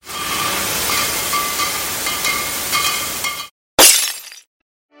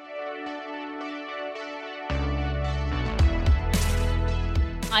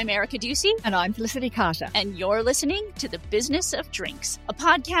I'm Erica Ducey. And I'm Felicity Carter. And you're listening to The Business of Drinks, a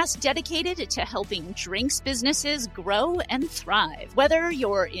podcast dedicated to helping drinks businesses grow and thrive. Whether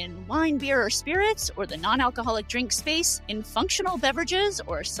you're in wine, beer, or spirits, or the non-alcoholic drink space, in functional beverages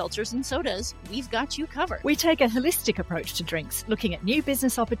or seltzers and sodas, we've got you covered. We take a holistic approach to drinks, looking at new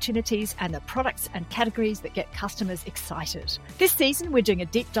business opportunities and the products and categories that get customers excited. This season, we're doing a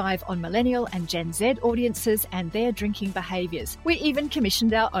deep dive on Millennial and Gen Z audiences and their drinking behaviours. We even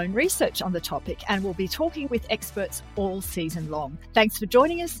commissioned our own research on the topic, and we'll be talking with experts all season long. Thanks for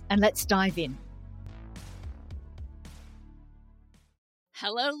joining us, and let's dive in.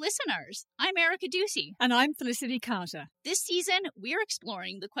 Hello, listeners. I'm Erica Ducey. And I'm Felicity Carter. This season, we're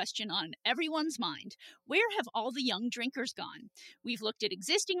exploring the question on everyone's mind: where have all the young drinkers gone? We've looked at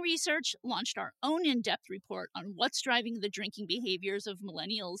existing research, launched our own in-depth report on what's driving the drinking behaviors of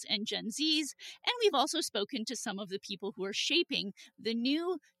millennials and Gen Zs, and we've also spoken to some of the people who are shaping the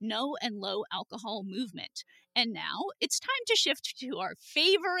new no and low alcohol movement. And now it's time to shift to our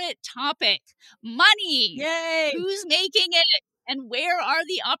favorite topic: money. Yay! Who's making it? And where are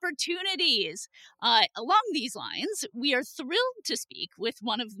the opportunities? Along these lines, we are thrilled to speak with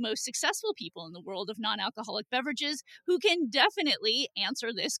one of the most successful people in the world of non-alcoholic beverages who can definitely answer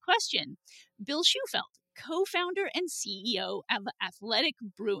this question. Bill Shufelt, co-founder and CEO of Athletic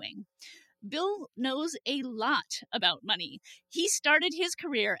Brewing. Bill knows a lot about money. He started his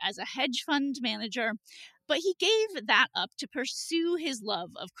career as a hedge fund manager, but he gave that up to pursue his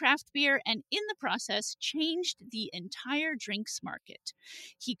love of craft beer and in the process changed the entire drinks market.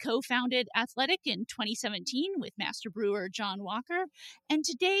 He co-founded Athletic in 2017 with master brewer John Walker, and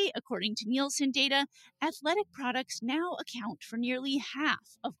today, according to Nielsen data, Athletic products now account for nearly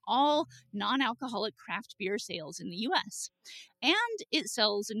half of all non-alcoholic craft beer sales in the U.S. And it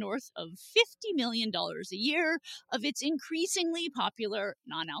sells north of $50 million a year of its increasingly popular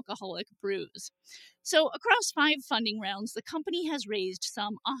non-alcoholic brews. So across 5 funding rounds, the company has raised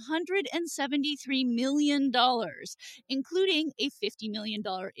some $173 million, including a $50 million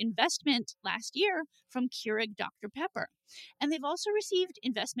investment last year from Keurig Dr. Pepper. And they've also received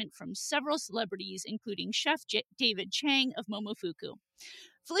investment from several celebrities, including Chef David Chang of Momofuku.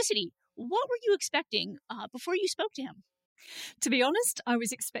 Felicity, what were you expecting before you spoke to him? To be honest, I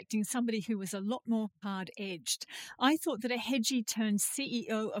was expecting somebody who was a lot more hard-edged. I thought that a hedgie turned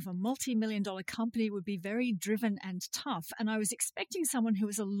CEO of a multi-million-dollar company would be very driven and tough, and I was expecting someone who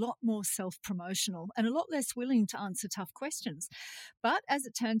was a lot more self-promotional and a lot less willing to answer tough questions. But as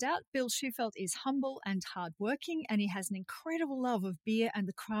it turned out, Bill Shufelt is humble and hardworking, and he has an incredible love of beer and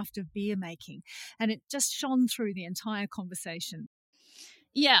the craft of beer making, and it just shone through the entire conversation.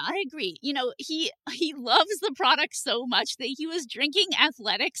 Yeah, I agree. You know, he loves the product so much that he was drinking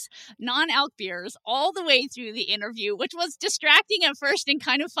Athletic's non-alc beers all the way through the interview, which was distracting at first and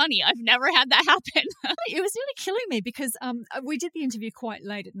kind of funny. I've never had that happen. It was really killing me because we did the interview quite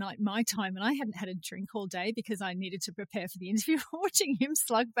late at night, my time, and I hadn't had a drink all day because I needed to prepare for the interview. Watching him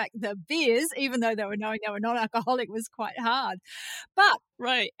slug back the beers, even though they were knowing they were non-alcoholic, was quite hard. But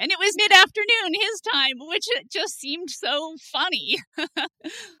right. And it was mid-afternoon his time, which just seemed so funny.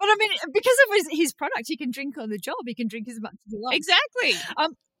 But I mean, because of his product, he can drink on the job. He can drink as much as he likes.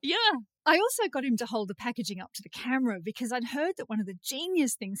 Exactly. Yeah. I also got him to hold the packaging up to the camera because I'd heard that one of the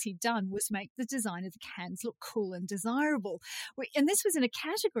genius things he'd done was make the design of the cans look cool and desirable. And this was in a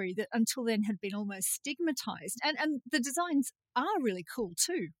category that until then had been almost stigmatized. And the designs are really cool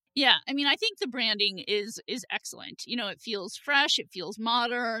too. Yeah, I mean, I think the branding is excellent. You know, it feels fresh, it feels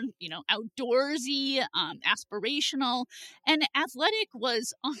modern, you know, outdoorsy, aspirational. And Athletic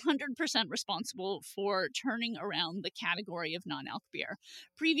was 100% responsible for turning around the category of non-alc beer.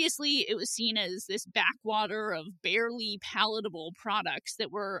 Previously, it was seen as this backwater of barely palatable products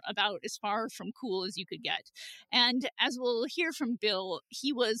that were about as far from cool as you could get. And as we'll hear from Bill,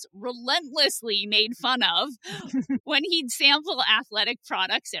 he was relentlessly made fun of when he'd sample Athletic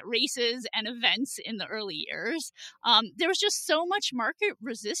products at races and events in the early years. There was just so much market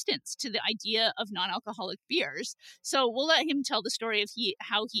resistance to the idea of non-alcoholic beers. So we'll let him tell the story of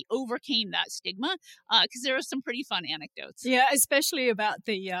how he overcame that stigma, because there are some pretty fun anecdotes. Yeah, especially about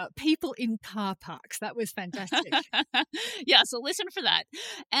the people in car parks. That was fantastic. Yeah, so listen for that.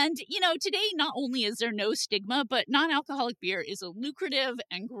 And, you know, today not only is there no stigma, but non-alcoholic beer is a lucrative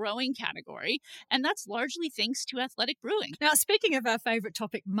and growing category, and that's largely thanks to Athletic Brewing. Now, speaking of our favorite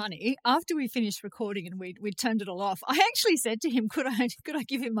topic, money, after we finished recording and we'd turned it all off, I actually said to him, could I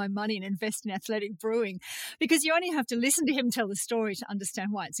give him my money and invest in Athletic Brewing? Because you only have to listen to him tell the story to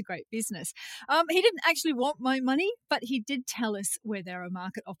understand why it's a great business. He didn't actually want my money, but he did tell us where there are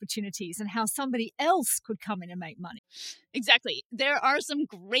market opportunities opportunities and how somebody else could come in and make money. Exactly. There are some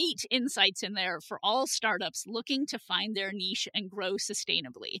great insights in there for all startups looking to find their niche and grow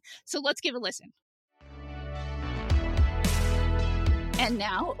sustainably. So let's give a listen. And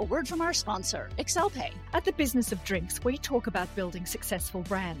now, a word from our sponsor, ExcelPay. At the Business of Drinks, we talk about building successful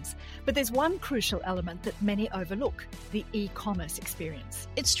brands. But there's one crucial element that many overlook, the e-commerce experience.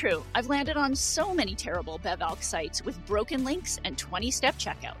 It's true. I've landed on so many terrible BevAlc sites with broken links and 20-step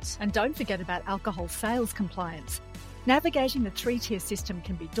checkouts. And don't forget about alcohol sales compliance. Navigating the 3-tier system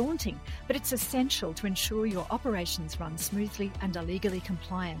can be daunting, but it's essential to ensure your operations run smoothly and are legally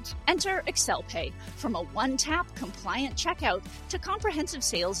compliant. Enter ExcelPay. From a one-tap compliant checkout to comprehensive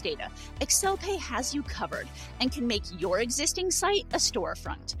sales data, ExcelPay has you covered and can make your existing site a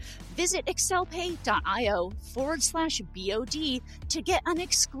storefront. Visit excelpay.io/BOD to get an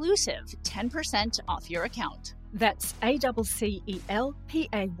exclusive 10% off your account. That's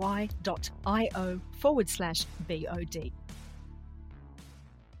ACCELPAY.io/BOD.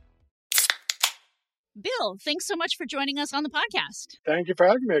 Bill, thanks so much for joining us on the podcast. Thank you for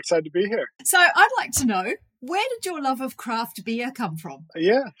having me. Excited to be here. So I'd like to know, where did your love of craft beer come from?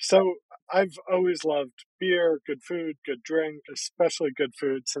 Yeah, so I've always loved beer, good food, good drink, especially good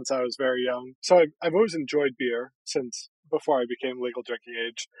food since I was very young. So I've always enjoyed beer since before I became legal drinking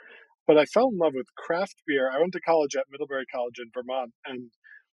age. But I fell in love with craft beer. I went to college at Middlebury College in Vermont, and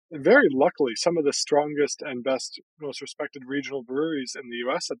very luckily, some of the strongest and best, most respected regional breweries in the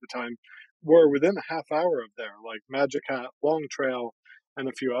U.S. at the time were within a half hour of there, like Magic Hat, Long Trail, and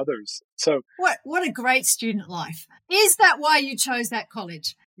a few others. So, what a great student life. Is that why you chose that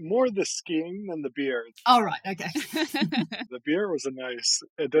college? More the skiing than the beer. All right, okay. The beer was a nice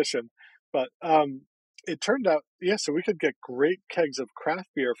addition, but it turned out, so we could get great kegs of craft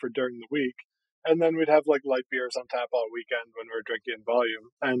beer for during the week, and then we'd have like light beers on tap all weekend when we were drinking in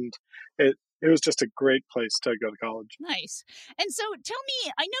volume. And it was just a great place to go to college. Nice. And so tell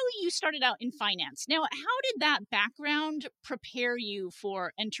me, I know you started out in finance. Now, how did that background prepare you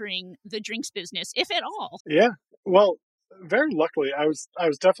for entering the drinks business, if at all? Yeah, well, very luckily, I was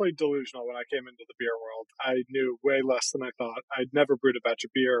definitely delusional when I came into the beer world. I knew way less than I thought. I'd never brewed a batch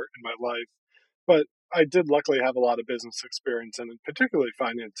of beer in my life, but I did luckily have a lot of business experience and particularly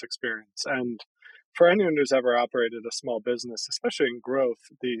finance experience. And for anyone who's ever operated a small business, especially in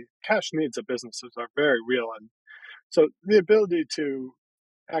growth, the cash needs of businesses are very real. And so the ability to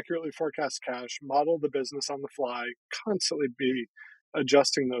accurately forecast cash, model the business on the fly, constantly be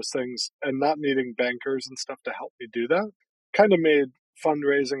adjusting those things and not needing bankers and stuff to help me do that kind of made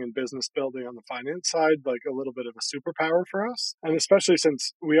fundraising and business building on the finance side like a little bit of a superpower for us. And especially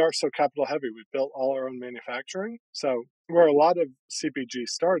since we are so capital heavy, we've built all our own manufacturing. So where a lot of CPG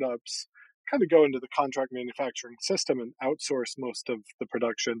startups kind of go into the contract manufacturing system and outsource most of the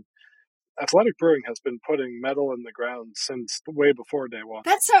production, Athletic Brewing has been putting metal in the ground since way before day one.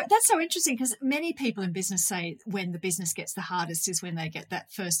 That's so interesting, because many people in business say when the business gets the hardest is when they get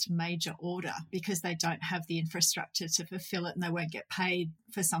that first major order, because they don't have the infrastructure to fulfill it and they won't get paid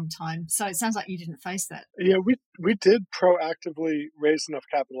for some time. So it sounds like you didn't face that. Yeah, we did proactively raise enough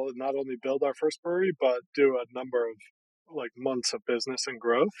capital to not only build our first brewery, but do a number of like months of business and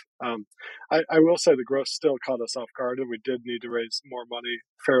growth. I will say the growth still caught us off guard, and we did need to raise more money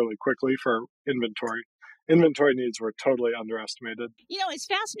fairly quickly for inventory. Inventory needs were totally underestimated. You know, it's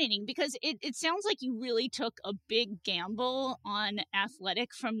fascinating because it sounds like you really took a big gamble on Athletic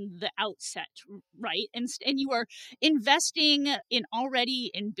from the outset, right? And you were investing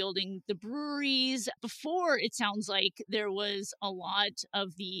already in building the breweries before it sounds like there was a lot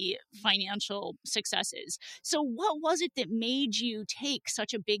of the financial successes. So what was it that made you take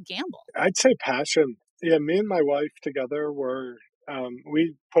such a big gamble? I'd say passion. Yeah, me and my wife together were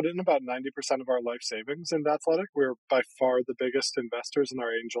we put in about 90% of our life savings into Athletic. We were by far the biggest investors in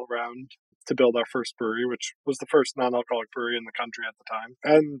our angel round to build our first brewery, which was the first non-alcoholic brewery in the country at the time.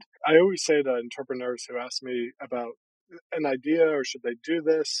 And I always say to entrepreneurs who ask me about an idea or should they do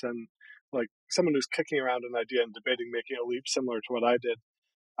this, and like someone who's kicking around an idea and debating making a leap similar to what I did,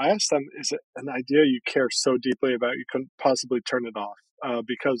 I ask them, is it an idea you care so deeply about you couldn't possibly turn it off?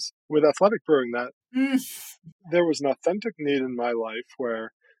 Because with Athletic Brewing, there was an authentic need in my life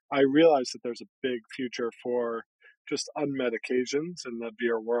where I realized that there's a big future for just unmet occasions in the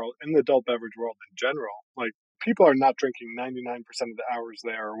beer world, in the adult beverage world in general. Like, people are not drinking 99% of the hours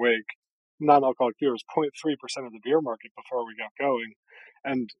they are awake. Non-alcoholic beer was 0.3% of the beer market before we got going.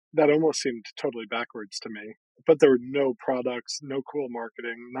 And that almost seemed totally backwards to me. But there were no products, no cool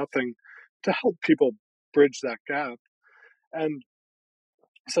marketing, nothing to help people bridge that gap. And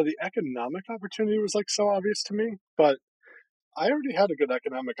so the economic opportunity was like so obvious to me, but I already had a good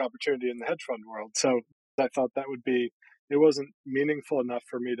economic opportunity in the hedge fund world. So I thought it wasn't meaningful enough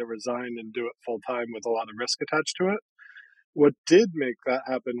for me to resign and do it full time with a lot of risk attached to it. What did make that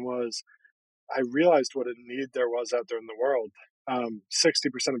happen was I realized what a need there was out there in the world. 60%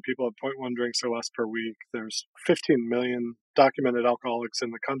 of people have zero point 0.1 drinks or less per week. There's 15 million documented alcoholics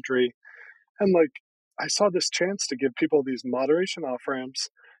in the country. And like, I saw this chance to give people these moderation off ramps,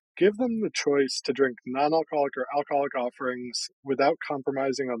 give them the choice to drink non alcoholic or alcoholic offerings without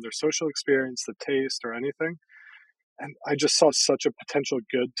compromising on their social experience, the taste, or anything. And I just saw such a potential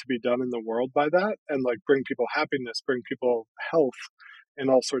good to be done in the world by that, and like bring people happiness, bring people health in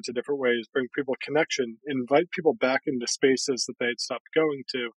all sorts of different ways, bring people connection, invite people back into spaces that they had stopped going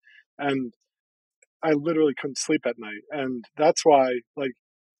to. And I literally couldn't sleep at night. And that's why, like,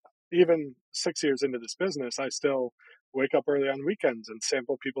 even 6 years into this business, I still wake up early on weekends and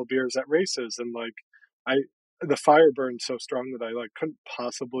sample people beers at races. And like, the fire burned so strong that I like couldn't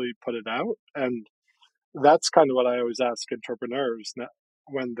possibly put it out. And that's kind of what I always ask entrepreneurs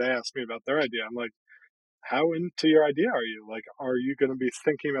when they ask me about their idea. I'm like, how into your idea are you? Like, are you going to be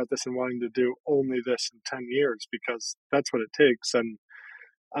thinking about this and wanting to do only this in 10 years? Because that's what it takes. And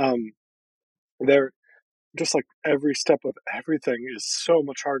they're just like every step of everything is so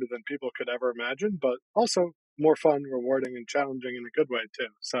much harder than people could ever imagine, but also more fun, rewarding, and challenging in a good way too.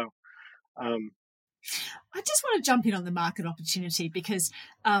 So, I just want to jump in on the market opportunity because,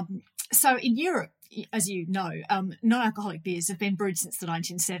 so in Europe, as you know, non-alcoholic beers have been brewed since the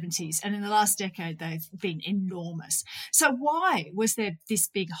 1970s, and in the last decade they've been enormous. So why was there this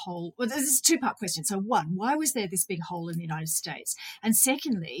big hole? Well, this is a two-part question. So one, why was there this big hole in the United States? And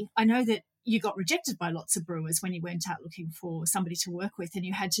secondly, I know that you got rejected by lots of brewers when you went out looking for somebody to work with, and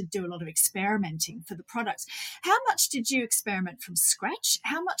you had to do a lot of experimenting for the products. How much did you experiment from scratch?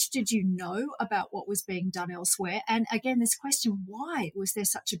 How much did you know about what was being done elsewhere? And again, this question, why was there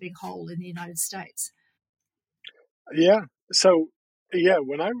such a big hole in the United States? yeah. So, yeah,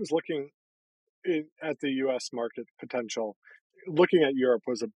 when I was looking at the US market potential, looking at Europe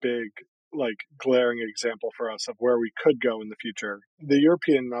was a big, like, glaring example for us of where we could go in the future. The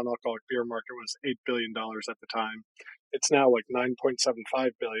European non alcoholic beer market was $8 billion at the time. It's now like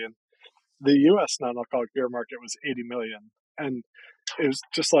 9.75 billion. The US non alcoholic beer market was 80 million. And it was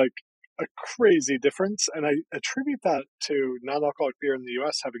just like a crazy difference. And I attribute that to non alcoholic beer in the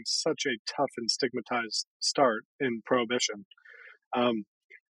US having such a tough and stigmatized start in Prohibition. Um,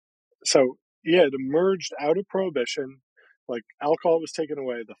 so yeah, it emerged out of Prohibition. Like, alcohol was taken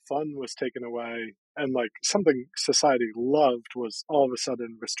away, the fun was taken away, and like something society loved was all of a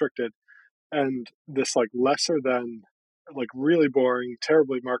sudden restricted. And this like lesser than, like, really boring,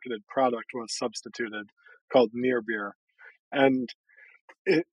 terribly marketed product was substituted, called near beer. And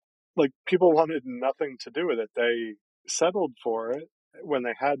it, like, people wanted nothing to do with it. They settled for it when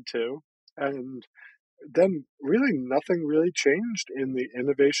they had to, and then really nothing really changed in the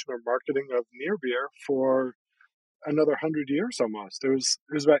innovation or marketing of near beer for another 100 years almost. It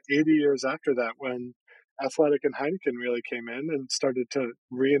was about 80 years after that when Athletic and Heineken really came in and started to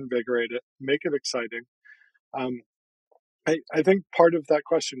reinvigorate it, make it exciting. Um, I think part of that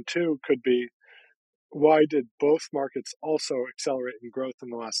question too could be, why did both markets also accelerate in growth in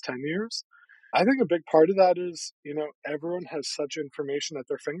the last 10 years? I think a big part of that is, everyone has such information at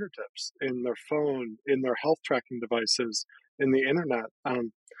their fingertips, in their phone, in their health tracking devices, in the internet.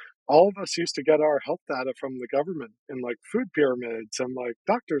 All of us used to get our health data from the government in like food pyramids and like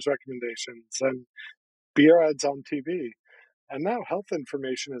doctors' recommendations and beer ads on TV. And now health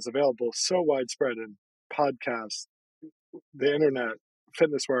information is available so widespread in podcasts, the internet,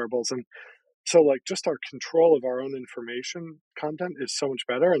 fitness wearables. And so, like, just our control of our own information content is so much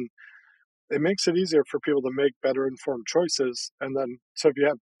better. And it makes it easier for people to make better informed choices. And then, so if you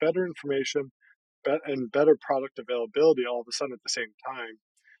have better information and better product availability all of a sudden at the same time,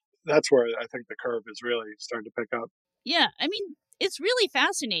 that's where I think the curve is really starting to pick up. Yeah, I mean, it's really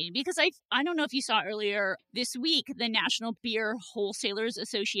fascinating because I don't know if you saw earlier this week, the National Beer Wholesalers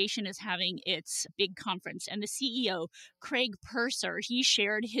Association is having its big conference, and the CEO, Craig Purser, he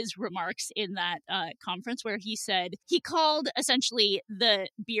shared his remarks in that conference where he said he called essentially the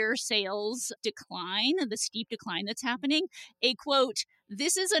beer sales decline, the steep decline that's happening, a quote,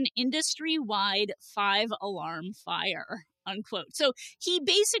 "This is an industry-wide 5-alarm fire." unquote. So he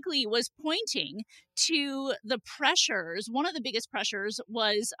basically was pointing to the pressures. One of the biggest pressures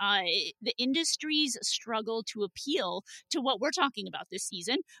was the industry's struggle to appeal to what we're talking about this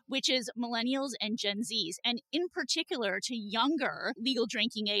season, which is millennials and Gen Zs, and in particular to younger legal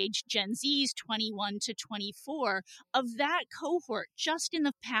drinking age Gen Zs, 21 to 24. Of that cohort, just in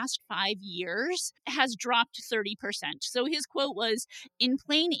the past 5 years, has dropped 30%. So his quote was, "In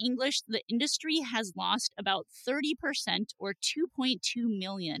plain English, the industry has lost about 30% or 2.2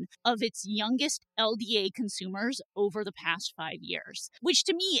 million of its youngest LDA consumers over the past 5 years," which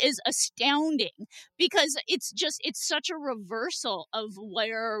to me is astounding because it's such a reversal of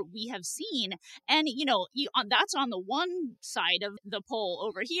where we have seen. And, that's on the one side of the poll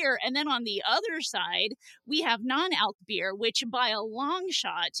over here. And then on the other side, we have non-alc beer, which by a long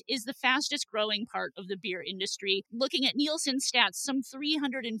shot is the fastest growing part of the beer industry. Looking at Nielsen stats, some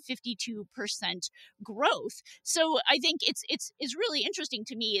 352% growth. So I think it's really interesting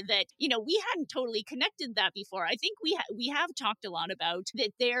to me that, we hadn't totally connected that before. I think we have talked a lot about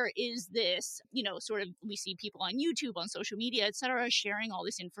that there is this, sort of, we see people on YouTube, on social media, etc., sharing all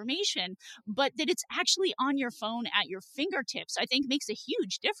this information, but that it's actually on your phone at your fingertips, I think makes a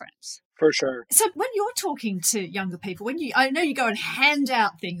huge difference. For sure. So when you're talking to younger people, I know you go and hand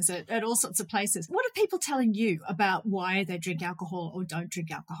out things at all sorts of places, what are people telling you about why they drink alcohol or don't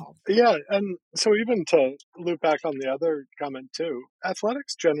drink alcohol? Yeah, and so even to loop back on the other comment too,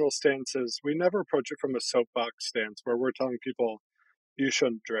 athletics' general stance is we never approach it from a soapbox stance where we're telling people you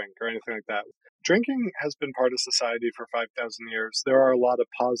shouldn't drink or anything like that. Drinking has been part of society for 5,000 years. There are a lot of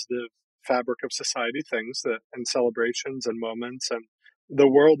positive fabric of society things and celebrations and moments, and the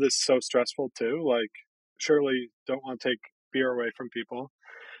world is so stressful too. Like, surely don't want to take beer away from people.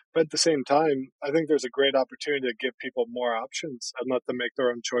 But at the same time, I think there's a great opportunity to give people more options and let them make their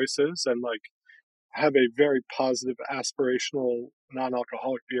own choices and have a very positive, aspirational,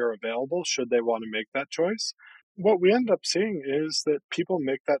 non-alcoholic beer available should they want to make that choice. What we end up seeing is that people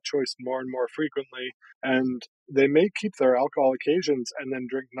make that choice more and more frequently, and they may keep their alcohol occasions and then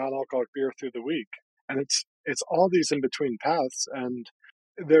drink non-alcoholic beer through the week. And it's all these in-between paths, and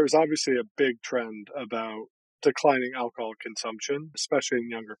there's obviously a big trend about declining alcohol consumption, especially in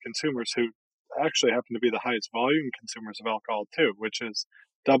younger consumers who actually happen to be the highest volume consumers of alcohol too, which is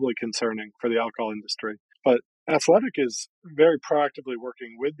doubly concerning for the alcohol industry. But Athletic is very proactively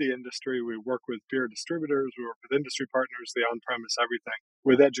working with the industry. We work with beer distributors, we work with industry partners, the on-premise, everything,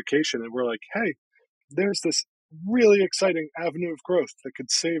 with education. And we're like, hey, there's this really exciting avenue of growth that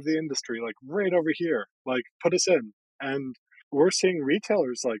could save the industry, right over here, put us in. And we're seeing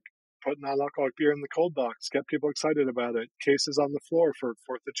retailers put non-alcoholic beer in the cold box, get people excited about it, cases on the floor for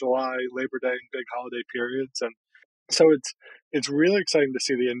 4th of July, Labor Day, and big holiday periods. And so it's really exciting to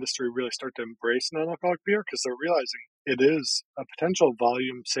see the industry really start to embrace non-alcoholic beer because they're realizing it is a potential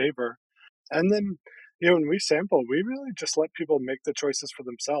volume saver. And then, when we sample, we really just let people make the choices for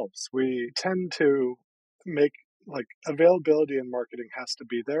themselves. We tend to make availability and marketing has to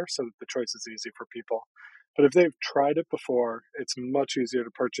be there so that the choice is easy for people. But if they've tried it before, it's much easier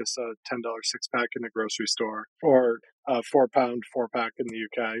to purchase a $10 6-pack in a grocery store or a 4-pound 4-pack in the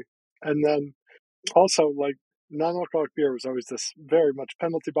UK. And then also, non-alcoholic beer was always this very much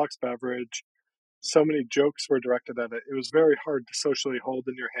penalty box beverage. So many jokes were directed at it. It was very hard to socially hold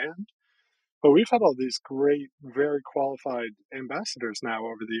in your hand. But we've had all these great, very qualified ambassadors now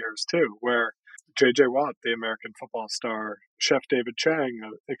over the years too, where J.J. Watt, the American football star, Chef David Chang,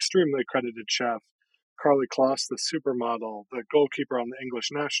 an extremely accredited chef, Carly Kloss, the supermodel, the goalkeeper on the English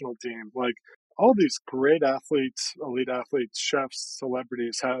national team, all these great athletes, elite athletes, chefs,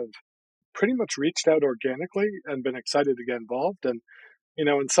 celebrities have pretty much reached out organically and been excited to get involved. And,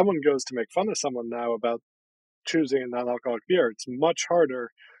 when someone goes to make fun of someone now about choosing a non-alcoholic beer, it's much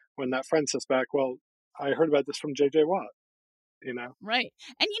harder when that friend says back, well, I heard about this from J.J. Watt. Right.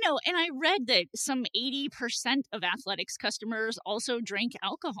 And, and I read that some 80% of athletics customers also drink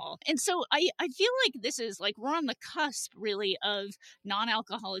alcohol. And so I feel like this is we're on the cusp really of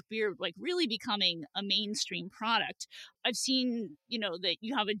non-alcoholic beer, really becoming a mainstream product. I've seen, that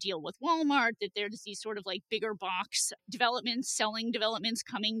you have a deal with Walmart, that there's these sort of bigger box developments, selling developments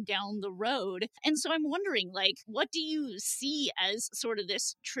coming down the road. And so I'm wondering, what do you see as sort of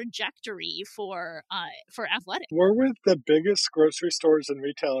this trajectory for athletics? We're with the biggest grocery stores and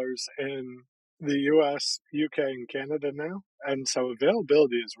retailers in the US, UK, and Canada now. And so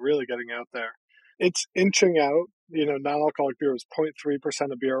availability is really getting out there. It's inching out. Non-alcoholic beer was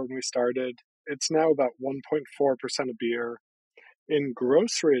 0.3% of beer when we started. It's now about 1.4% of beer. In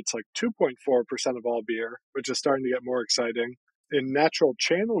grocery, it's 2.4% of all beer, which is starting to get more exciting. In natural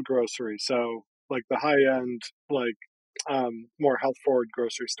channel grocery, so the high end, more health-forward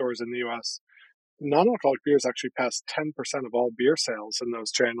grocery stores in the U.S., non-alcoholic beers actually pass 10% of all beer sales in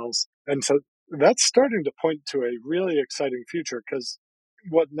those channels. And so that's starting to point to a really exciting future, because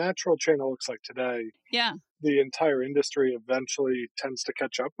what natural channel looks like today, Yeah. the entire industry eventually tends to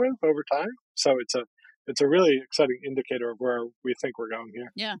catch up with over time. So it's a really exciting indicator of where we think we're going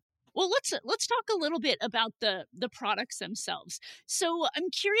here. Yeah. Well, let's talk a little bit about the products themselves. So I'm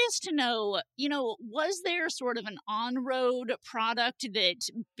curious to know, was there sort of an on-road product that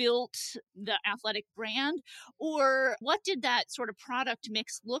built the athletic brand, or what did that sort of product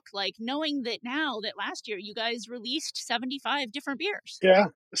mix look like, knowing that now that last year you guys released 75 different beers? Yeah.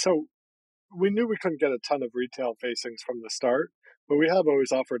 So we knew we couldn't get a ton of retail facings from the start, but we have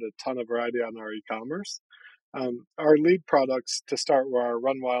always offered a ton of variety on our e-commerce. Our lead products to start were our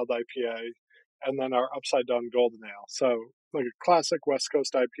Run Wild IPA and then our Upside Down Golden Ale. So like a classic West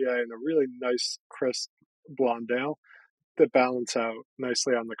Coast IPA and a really nice, crisp blonde ale that balance out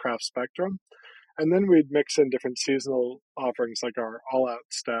nicely on the craft spectrum. And then we'd mix in different seasonal offerings like our All Out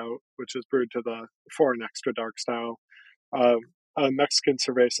Stout, which is brewed to the foreign extra dark style, uh, a Mexican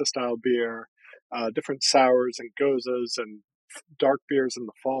cerveza style beer, different sours and gozas and dark beers in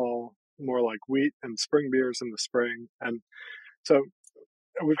the fall, more like wheat and spring beers in the spring. And so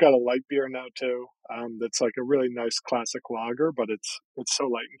we've got a light beer now too. That's like a really nice classic lager, but it's so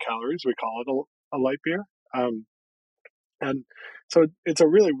light in calories we call it a light beer. And so it's a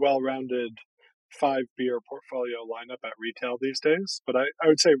really well-rounded 5 beer portfolio lineup at retail these days. But I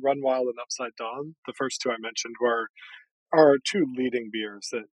would say Run Wild and Upside Down, the first two I mentioned, are our 2 leading beers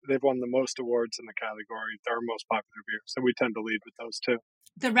that they've won the most awards in the category. They're our most popular beers, so we tend to lead with those 2.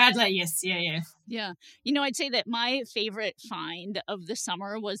 The Radler, yes, yeah. Yeah. I'd say that my favorite find of the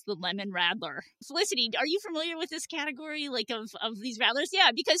summer was the Lemon Radler. Felicity, are you familiar with this category, like of these Radlers?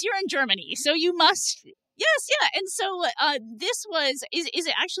 Yeah, because you're in Germany, so you must. Yes, yeah. And so this is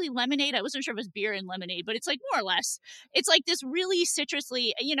it actually lemonade? I wasn't sure if it was beer and lemonade, but it's like more or less. It's like this really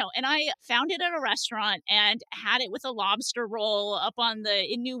citrusly, and I found it at a restaurant and had it with a lobster roll up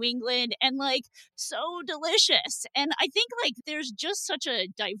in New England, and like so delicious. And I think like there's just such a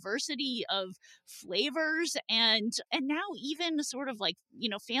diversity of flavors, and now even sort of like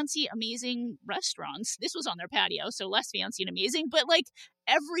fancy amazing restaurants. This was on their patio, so less fancy and amazing, but like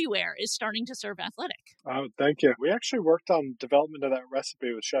everywhere is starting to serve athletic. Oh, thank you. We actually worked on development of that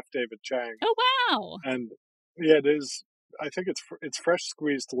recipe with Chef David Chang. Oh wow. And yeah, it is. I think it's fresh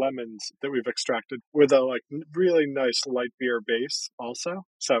squeezed lemons that we've extracted with a like really nice light beer base also.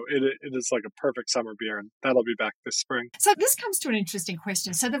 So it is like a perfect summer beer, and that'll be back this spring. So this comes to an interesting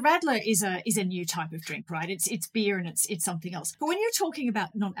question. So the Radler is a new type of drink, right? It's beer and it's something else. But when you're talking about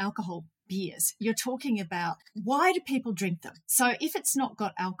non-alcohol beers, you're talking about why do people drink them? So if it's not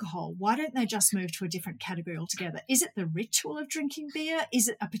got alcohol, why don't they just move to a different category altogether? Is it the ritual of drinking beer? Is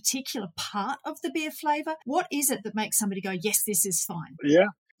it a particular part of the beer flavor? What is it that makes somebody go, yes, this is fine? Yeah.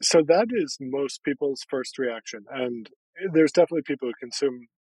 So that is most people's first reaction. And there's definitely people who consume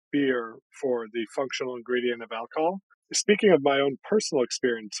beer for the functional ingredient of alcohol. Speaking of my own personal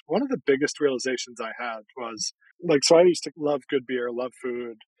experience, one of the biggest realizations I had was like, so I used to love good beer, love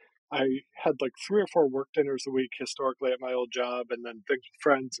food. I had like 3 or 4 work dinners a week historically at my old job, and then things with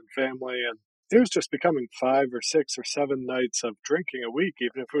friends and family. And it was just becoming 5 or 6 or 7 nights of drinking a week,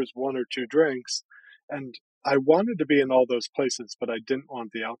 even if it was 1 or 2 drinks. And I wanted to be in all those places, but I didn't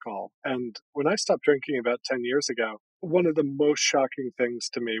want the alcohol. And when I stopped drinking about 10 years ago, one of the most shocking things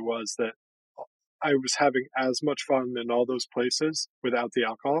to me was that I was having as much fun in all those places without the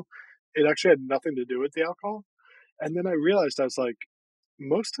alcohol. It actually had nothing to do with the alcohol. And then I realized, I was like,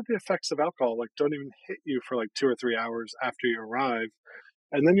 most of the effects of alcohol like don't even hit you for like 2 or 3 hours after you arrive.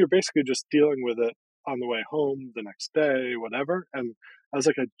 And then you're basically just dealing with it on the way home, the next day, whatever. And I was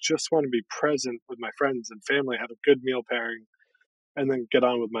like, I just want to be present with my friends and family, have a good meal pairing, and then get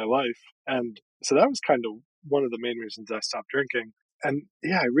on with my life. And so that was kind of one of the main reasons I stopped drinking. And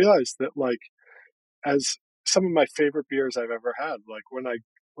yeah, I realized that like as some of my favorite beers I've ever had, like when I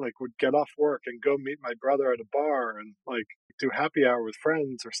like would get off work and go meet my brother at a bar and like do happy hour with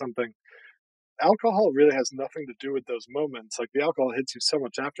friends or something, alcohol really has nothing to do with those moments. Like the alcohol hits you so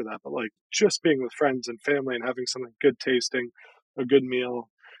much after that, but like just being with friends and family and having something good tasting, a good meal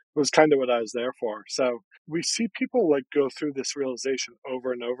was kind of what I was there for. So we see people like go through this realization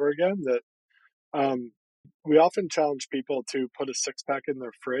over and over again that um, we often challenge people to put a 6-pack in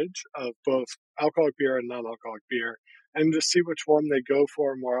their fridge of both alcoholic beer and non-alcoholic beer and just see which one they go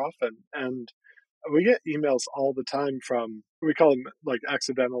for more often. And we get emails all the time from, we call them like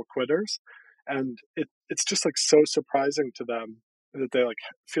accidental quitters. And it's just like so surprising to them that they like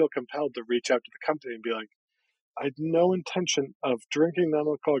feel compelled to reach out to the company and be like, I had no intention of drinking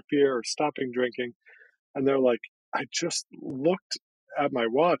non-alcoholic beer or stopping drinking. And they're like, I just looked at my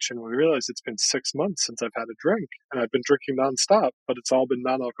watch and we realized it's been 6 months since I've had a drink and I've been drinking nonstop, but it's all been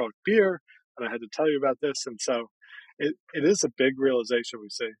non-alcoholic beer. And I had to tell you about this. And so it is a big realization we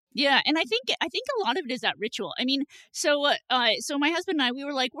see. Yeah, and I think a lot of it is that ritual. I mean, so my husband and I, we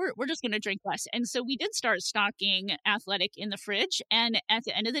were like, we're just gonna drink less, and so we did start stocking Athletic in the fridge. And at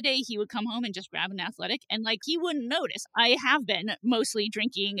the end of the day, he would come home and just grab an Athletic, and like he wouldn't notice. I have been mostly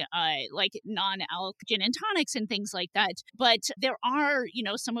drinking like non-alc gin and tonics and things like that, but there are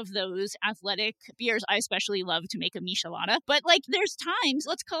some of those Athletic beers. I especially love to make a michelada, but like there's times,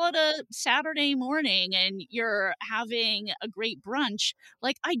 let's call it a Saturday morning, and you're having a great brunch.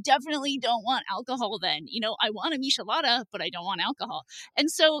 Like, I definitely don't want alcohol then. I want a michelada, but I don't want alcohol.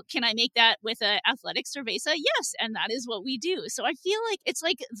 And so can I make that with a Athletic cerveza? Yes. And that is what we do. So I feel like it's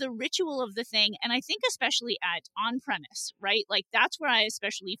like the ritual of the thing. And I think especially at on premise, right? Like that's where I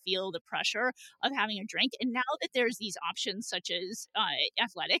especially feel the pressure of having a drink. And now that there's these options such as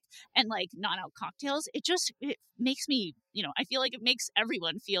Athletic and like non-alc cocktails, it makes me, I feel like it makes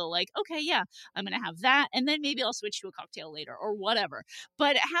everyone feel like, okay, yeah, I'm going to have that. And then maybe I'll switch to a cocktail later or whatever.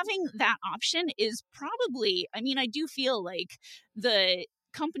 But having that option is probably, I mean, I do feel like the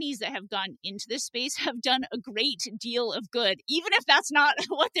companies that have gone into this space have done a great deal of good, even if that's not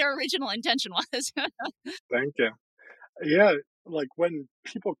what their original intention was. Thank you. Yeah, like when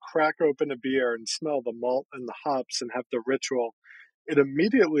people crack open a beer and smell the malt and the hops and have the ritual, it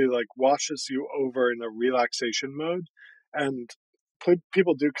immediately like washes you over in a relaxation mode. And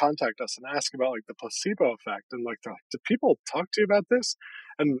people do contact us and ask about like the placebo effect. And like, they're like, do people talk to you about this?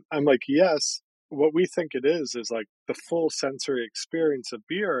 And I'm like, yes, what we think it is like the full sensory experience of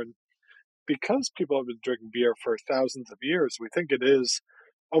beer. And because people have been drinking beer for thousands of years, we think it is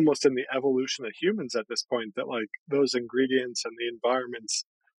almost in the evolution of humans at this point that like those ingredients and the environments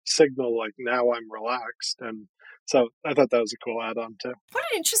signal like now I'm relaxed. And so I thought that was a cool add-on too. What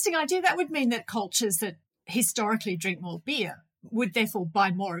an interesting idea. That would mean that cultures that historically drink more beer would therefore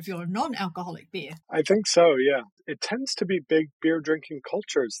buy more of your non-alcoholic beer. I think so, yeah. It tends to be big beer drinking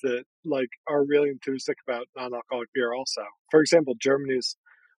cultures that like are really enthusiastic about non-alcoholic beer also. For example, Germany's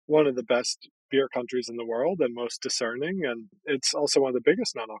one of the best beer countries in the world and most discerning, and it's also one of the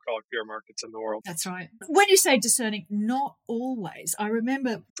biggest non-alcoholic beer markets in the world. That's right. When you say discerning, not always. I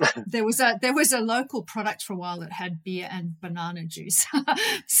remember there was a local product for a while that had beer and banana juice.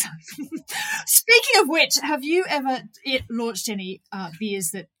 So, speaking of which, have you ever launched any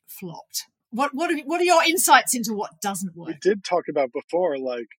beers that flopped? What are your insights into what doesn't work? We did talk about before,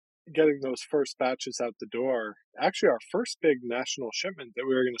 like getting those first batches out the door. Actually, our first big national shipment that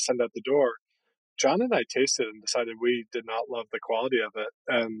we were going to send out the door, John and I tasted and decided we did not love the quality of it.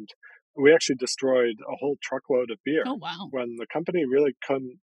 And we actually destroyed a whole truckload of beer. Oh, wow. When the company really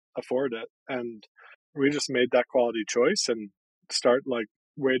couldn't afford it. And we just made that quality choice and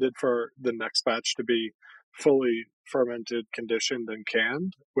waited for the next batch to be fully fermented, conditioned, and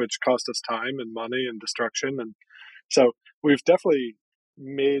canned, which cost us time and money and destruction. And so we've definitely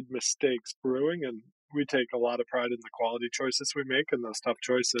made mistakes brewing, and we take a lot of pride in the quality choices we make and those tough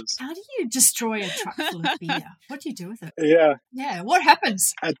choices. How do you destroy a truck full of beer? What do you do with it? Yeah, what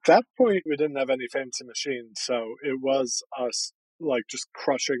happens? At that point, we didn't have any fancy machines, so it was us like just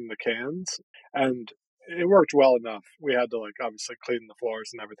crushing the cans, and it worked well enough. We had to like obviously clean the floors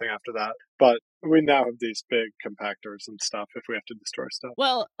and everything after that, but we now have these big compactors and stuff if we have to destroy stuff.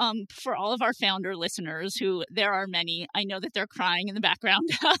 Well, for all of our founder listeners, who there are many, I know that they're crying in the background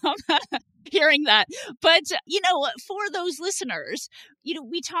hearing that. But, for those listeners,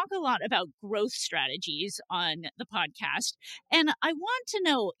 we talk a lot about growth strategies on the podcast. And I want to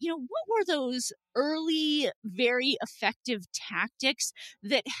know, what were those early, very effective tactics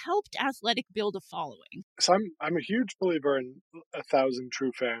that helped Athletic build a following? So I'm a huge believer in 1,000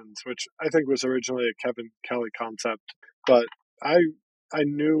 true fans, which I think was originally a Kevin Kelly concept. But I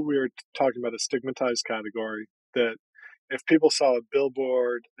knew we were talking about a stigmatized category that if people saw a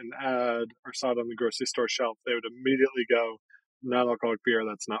billboard, an ad, or saw it on the grocery store shelf, they would immediately go, non-alcoholic beer,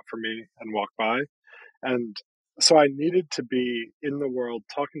 that's not for me, and walk by. And so I needed to be in the world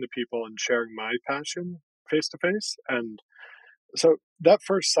talking to people and sharing my passion face to face. And so that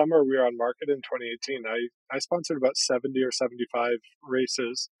first summer we were on market in 2018, I sponsored about 70 or 75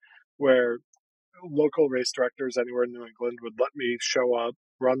 races where local race directors anywhere in New England would let me show up,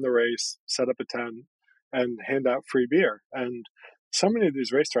 run the race, set up a tent, and hand out free beer. And so many of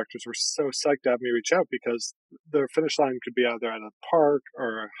these race directors were so psyched to have me reach out because their finish line could be either at a park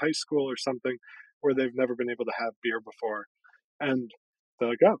or a high school or something where they've never been able to have beer before. And They're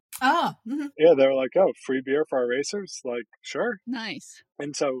like, oh, Oh, mm-hmm. yeah, they were like, oh, free beer for our racers? Like, sure. Nice.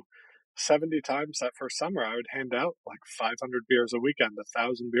 And so 70 times that first summer, I would hand out like 500 beers a weekend,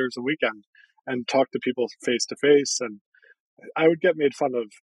 1,000 beers a weekend, and talk to people face to face. And I would get made fun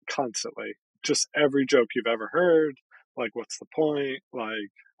of constantly. Just every joke you've ever heard, like, what's the point? Like,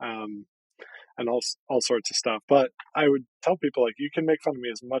 and all sorts of stuff. But I would tell people, like, you can make fun of me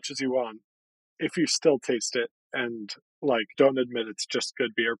as much as you want if you still taste it and, like, don't admit it's just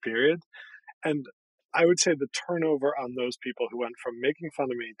good beer, period. And I would say the turnover on those people who went from making fun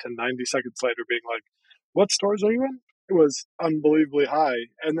of me to 90 seconds later being like, what stores are you in? It was unbelievably high.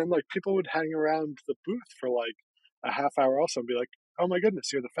 And then, like, people would hang around the booth for like a half hour also and be like, oh my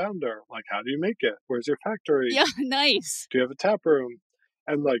goodness, you're the founder. Like, how do you make it? Where's your factory? Yeah, nice. Do you have a tap room?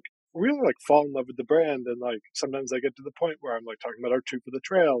 And, like, really, like, fall in love with the brand. And, like, sometimes I get to the point where I'm like talking about our Two for the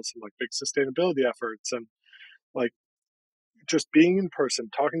Trails and like big sustainability efforts and like just being in person,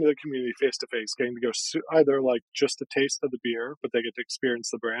 talking to the community face to face, getting to go either like just a taste of the beer, but they get to experience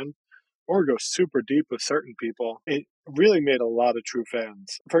the brand, or go super deep with certain people. It really made a lot of true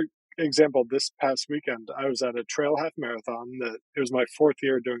fans. For example, this past weekend, I was at a trail half marathon that it was my fourth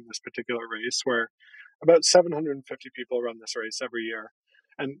year doing this particular race, where about 750 people run this race every year.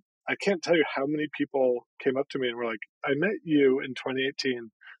 And I can't tell you how many people came up to me and were like, I met you in 2018.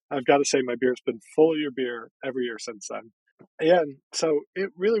 I've got to say, my beer's been full of your beer every year since then. Yeah, and so it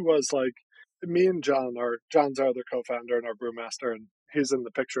really was like me and John's our other co-founder and our brewmaster, and he's in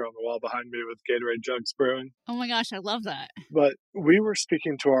the picture on the wall behind me with Gatorade Jugs Brewing. Oh my gosh, I love that. But we were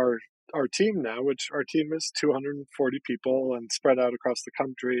speaking to our team now, which our team is 240 people and spread out across the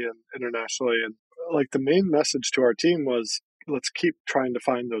country and internationally. And like the main message to our team was, let's keep trying to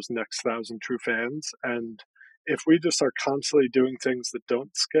find those next 1,000 true fans. And if we just are constantly doing things that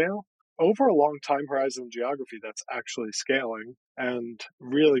don't scale, over a long time horizon geography, that's actually scaling and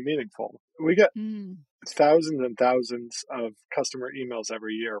really meaningful. We get thousands and thousands of customer emails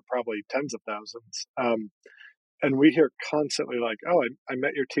every year, probably tens of thousands. And we hear constantly like, oh, I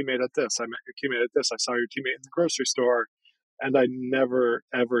met your teammate at this. I met your teammate at this. I saw your teammate in the grocery store. And I never,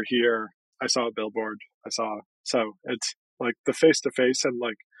 ever hear, I saw a billboard. So it's like the face-to-face and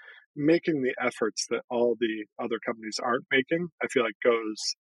like making the efforts that all the other companies aren't making, I feel like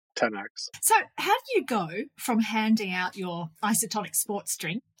goes 10x. So how do you go from handing out your isotonic sports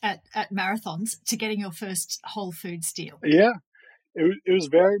drink at marathons to getting your first Whole Foods deal? Yeah, it was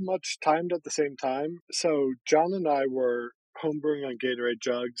very much timed at the same time. So John and I were homebrewing on Gatorade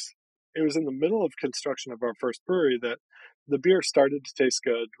jugs. It was in the middle of construction of our first brewery that the beer started to taste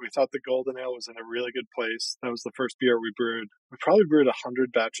good. We thought the Golden Ale was in a really good place. That was the first beer we brewed. We probably brewed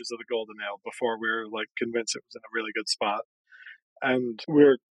 100 batches of the Golden Ale before we were like convinced it was in a really good spot. And we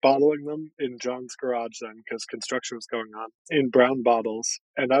were bottling them in John's garage then because construction was going on in brown bottles.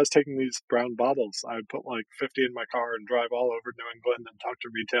 And I was taking these brown bottles. I would put like 50 in my car and drive all over New England and talk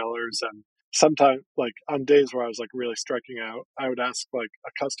to retailers. And sometimes, like on days where I was like really striking out, I would ask like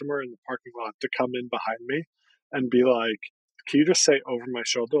a customer in the parking lot to come in behind me and be like, can you just say over my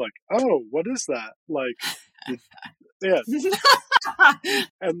shoulder, like, oh, what is that? Like, yeah.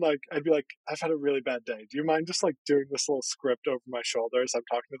 And like, I'd be like, I've had a really bad day. Do you mind just like doing this little script over my shoulder as I'm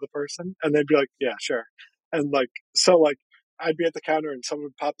talking to the person? And they'd be like, yeah, sure. And like, so like, I'd be at the counter and someone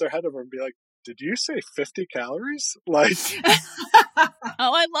would pop their head over and be like, did you say 50 calories? Like, oh,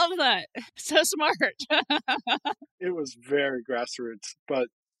 I love that. So smart. It was very grassroots, but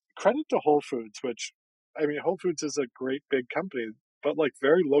credit to Whole Foods, which, I mean, Whole Foods is a great big company, but like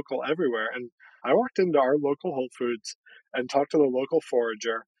very local everywhere. And I walked into our local Whole Foods and talked to the local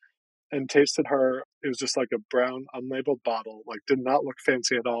forager and tasted her. It was just like a brown unlabeled bottle, like did not look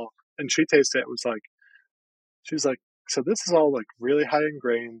fancy at all. And she tasted it. It was like, she's like, so this is all like really high in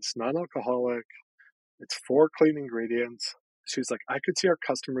grains, non-alcoholic. It's 4 clean ingredients. She's like, I could see our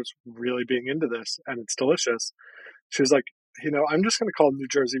customers really being into this and it's delicious. She was like, I'm just going to call New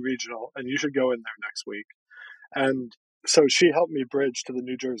Jersey Regional and you should go in there next week. And so she helped me bridge to the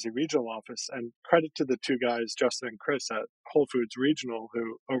New Jersey Regional office, and credit to the 2 guys, Justin and Chris at Whole Foods Regional,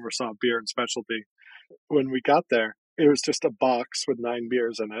 who oversaw beer and specialty. When we got there, it was just a box with 9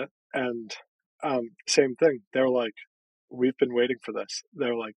 beers in it. And same thing. They were like, we've been waiting for this.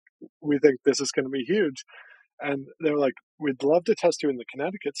 They're like, we think this is going to be huge. And they were like, we'd love to test you in the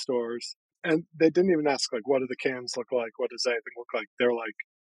Connecticut stores. And they didn't even ask, like, what do the cans look like? What does anything look like? They're like,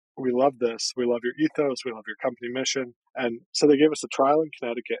 we love this. We love your ethos. We love your company mission. And so they gave us a trial in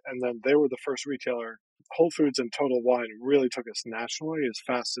Connecticut. And then they were the first retailer. Whole Foods and Total Wine really took us nationally as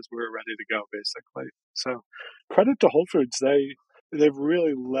fast as we were ready to go, basically. So credit to Whole Foods. they've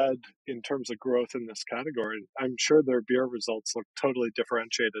really led in terms of growth in this category. I'm sure their beer results look totally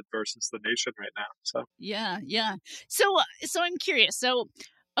differentiated versus the nation right now. So Yeah, yeah. So I'm curious. So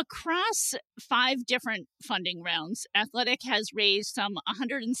across 5 different funding rounds, Athletic has raised some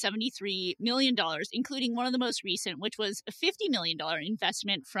 $173 million, including one of the most recent, which was a $50 million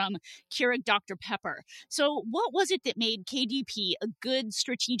investment from Keurig Dr. Pepper. So what was it that made KDP a good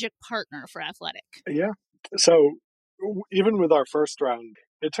strategic partner for Athletic? yeah, so even with our first round,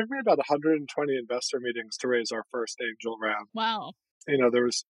 it took me about 120 investor meetings to raise our first angel round. Wow. There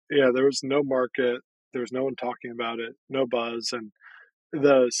was no market, there was no one talking about it, no buzz, and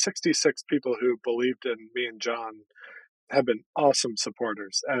the 66 people who believed in me and John have been awesome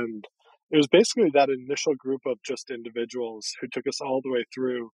supporters. And it was basically that initial group of just individuals who took us all the way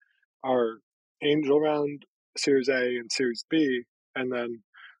through our angel round, Series A and Series B, and then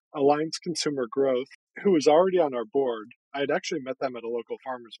Alliance Consumer Growth, who was already on our board. I had actually met them at a local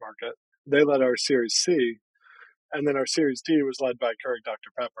farmers market. They led our Series C, and then our Series D was led by Keurig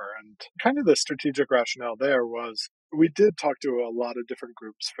Dr. Pepper. And kind of the strategic rationale there was we did talk to a lot of different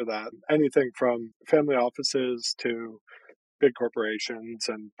groups for that. Anything from family offices to big corporations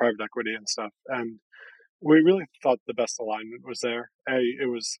and private equity and stuff. And we really thought the best alignment was there.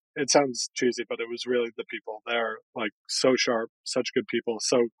 It sounds cheesy, but it was really the people. They're like so sharp, such good people,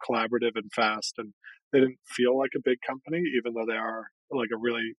 so collaborative and fast. And they didn't feel like a big company, even though they are like a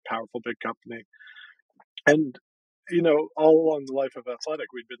really powerful big company. And all along the life of Athletic,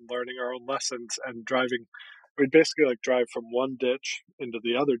 we'd been learning our own lessons and driving. We'd basically like drive from one ditch into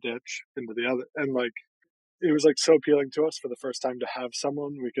the other ditch into the other, and like it was like so appealing to us for the first time to have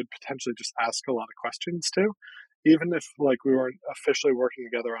someone we could potentially just ask a lot of questions to, even if like we weren't officially working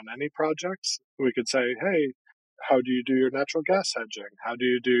together on any projects. We could say, hey, how do you do your natural gas hedging? How do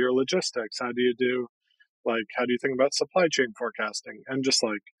you do your logistics? How do you think about supply chain forecasting? And just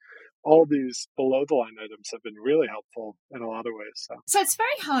like all these below the line items have been really helpful in a lot of ways. So it's very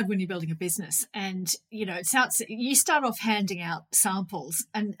hard when you're building a business, and it sounds you start off handing out samples,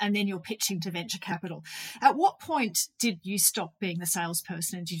 and then you're pitching to venture capital. At what point did you stop being the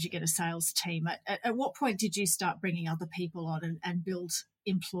salesperson, and did you get a sales team? At what point did you start bringing other people on and build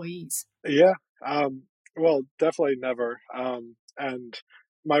employees? Yeah, well, definitely never. And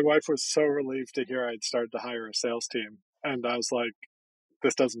my wife was so relieved to hear I'd started to hire a sales team, and I was like,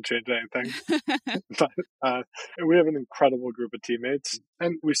 this doesn't change anything. But we have an incredible group of teammates,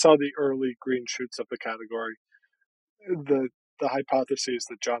 and we saw the early green shoots of the category. The hypotheses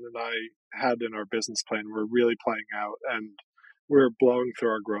that John and I had in our business plan were really playing out, and we're blowing through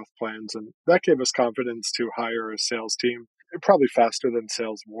our growth plans, and that gave us confidence to hire a sales team. Probably faster than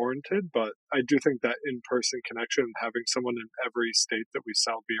sales warranted, but I do think that in-person connection, having someone in every state that we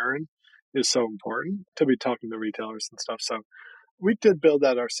sell beer in, is so important to be talking to retailers and stuff. So we did build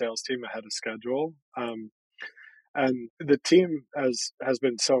out our sales team ahead of schedule. And the team has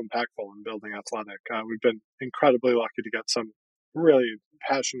been so impactful in building Athletic. We've been incredibly lucky to get some really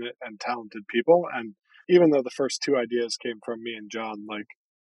passionate and talented people. And even though the first 2 ideas came from me and John, like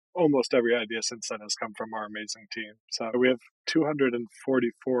almost every idea since then has come from our amazing team. So we have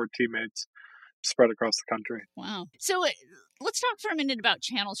 244 teammates spread across the country. Wow. So let's talk for a minute about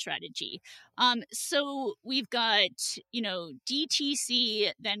channel strategy. So we've got,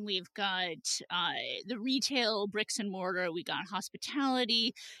 DTC, then we've got the retail bricks and mortar, we got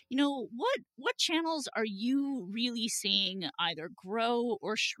hospitality. What channels are you really seeing either grow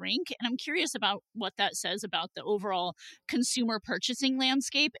or shrink? And I'm curious about what that says about the overall consumer purchasing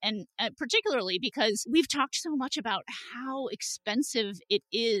landscape, and particularly because we've talked so much about how expensive it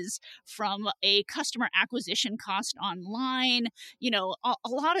is from a customer acquisition cost online, a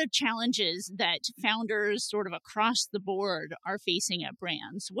lot of challenges that founders sort of across the board are facing at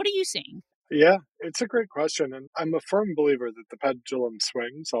brands. What are you seeing? Yeah, it's a great question. And I'm a firm believer that the pendulum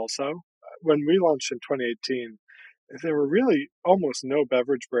swings also. When we launched in 2018, there were really almost no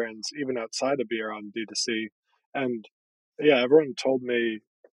beverage brands, even outside of beer, on D2C. And yeah, everyone told me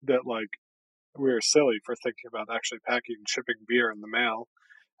that like we were silly for thinking about actually packing and shipping beer in the mail.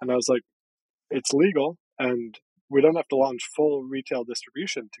 And I was like, it's legal and we don't have to launch full retail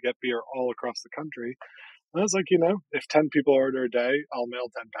distribution to get beer all across the country. And I was like, if 10 people order a day, I'll mail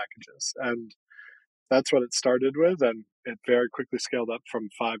 10 packages. And that's what it started with. And it very quickly scaled up from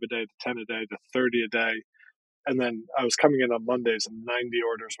 5 a day to 10 a day to 30 a day. And then I was coming in on Mondays and 90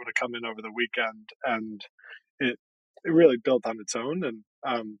 orders would have come in over the weekend. And it really built on its own. And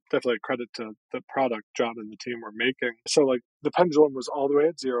definitely a credit to the product John and the team were making. So like the pendulum was all the way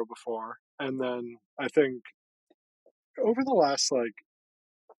at zero before. And then I think over the last like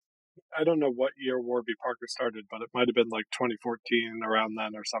I don't know what year Warby Parker started, but it might have been like 2014 around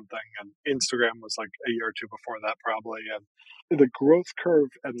then or something. And Instagram was like a year or two before that, probably. And the growth curve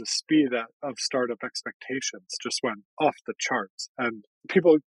and the speed of startup expectations just went off the charts. And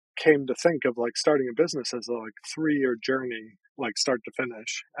people came to think of like starting a business as a like 3-year journey, like start to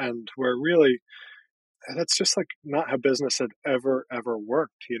finish. And where really that's just like not how business had ever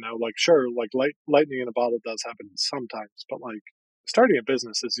worked. Like sure, like lightning in a bottle does happen sometimes, but like starting a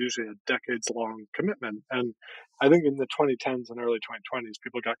business is usually a decades long commitment. And I think in the 2010s and early 2020s,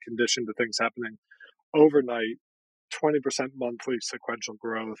 people got conditioned to things happening overnight, 20% monthly sequential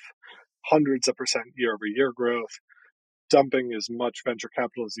growth, hundreds of percent year over year growth, dumping as much venture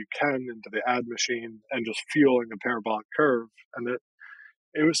capital as you can into the ad machine and just fueling a parabolic curve. And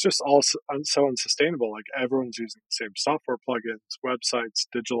it was just all so unsustainable. Like everyone's using the same software plugins, websites,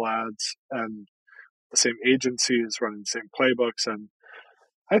 digital ads, and the same agencies running the same playbooks. And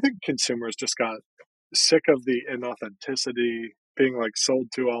I think consumers just got sick of the inauthenticity being like sold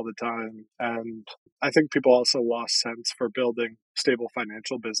to all the time. And I think people also lost sense for building stable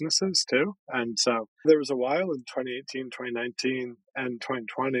financial businesses too. And so there was a while in 2018, 2019, and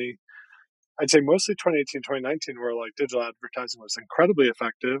 2020, I'd say mostly 2018, 2019, where like digital advertising was incredibly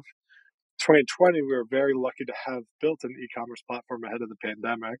effective. 2020, we were very lucky to have built an e-commerce platform ahead of the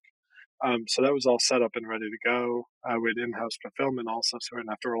pandemic. So that was all set up and ready to go. We had in-house fulfillment also, so we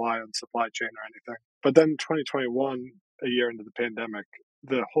didn't have to rely on supply chain or anything. But then 2021, a year into the pandemic,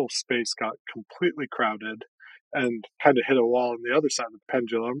 the whole space got completely crowded and kind of hit a wall on the other side of the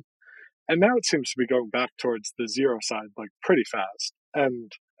pendulum. And now it seems to be going back towards the zero side, like pretty fast.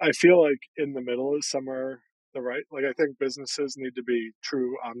 And I feel like in the middle is somewhere the right. Like I think businesses need to be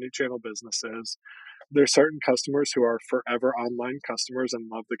true omni-channel businesses. There's certain customers who are forever online customers and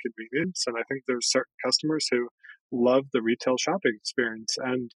love the convenience. And I think there's certain customers who love the retail shopping experience.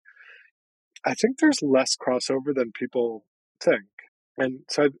 And I think there's less crossover than people think. And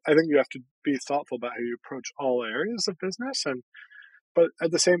so I think you have to be thoughtful about how you approach all areas of business. But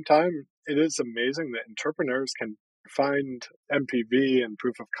at the same time, it is amazing that entrepreneurs can find MPV and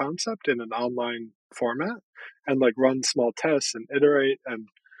proof of concept in an online format and like run small tests and iterate. And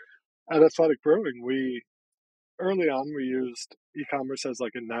at Athletic Brewing, early on we used e-commerce as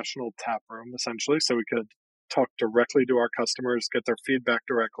like a national tap room essentially, so we could talk directly to our customers, get their feedback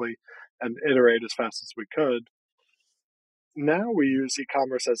directly, and iterate as fast as we could. Now we use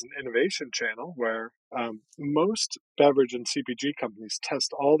e-commerce as an innovation channel where most beverage and CPG companies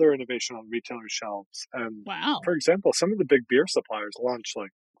test all their innovation on retailer shelves. And Wow. for example, some of the big beer suppliers launch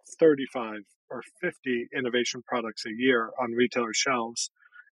like 35 or 50 innovation products a year on retailer shelves,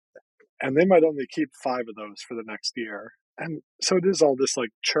 and they might only keep 5 of those for the next year. And so it is all this like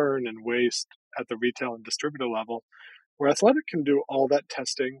churn and waste at the retail and distributor level, where Athletic can do all that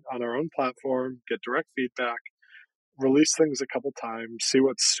testing on our own platform, get direct feedback, release things a couple times, see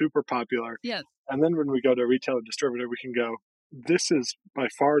what's super popular. Yeah. And then when we go to a retail and distributor, we can go, this is by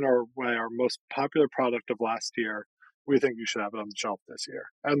far and away our most popular product of last year. We think you should have it on the shelf this year.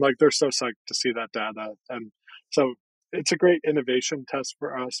 And like they're so psyched to see that data. And so it's a great innovation test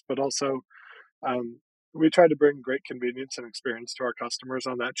for us, but also we try to bring great convenience and experience to our customers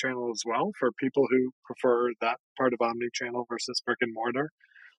on that channel as well for people who prefer that part of omni-channel versus brick and mortar.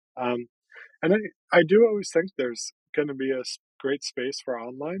 And I do always think there's going to be a great space for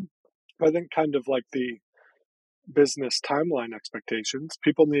online. I think kind of like the business timeline expectations,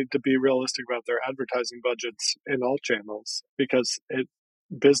 people need to be realistic about their advertising budgets in all channels because the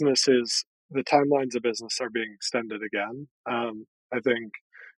timelines of business are being extended again. I think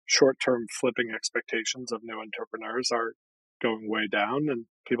short-term flipping expectations of new entrepreneurs are going way down, and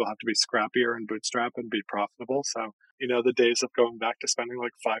people have to be scrappier and bootstrap and be profitable. So, the days of going back to spending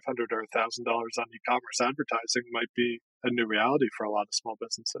like $500 or $1,000 on e-commerce advertising might be a new reality for a lot of small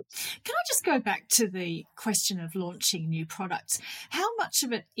businesses. Can I just go back to the question of launching new products? How much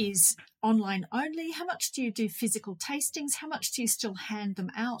of it is online only? How much do you do physical tastings? How much do you still hand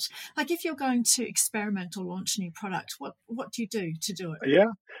them out? Like if you're going to experiment or launch a new product, what do you do to do it?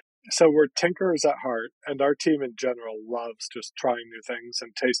 Yeah. So we're tinkerers at heart, and our team in general loves just trying new things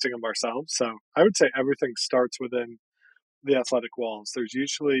and tasting them ourselves. So I would say everything starts within the Athletic walls. There's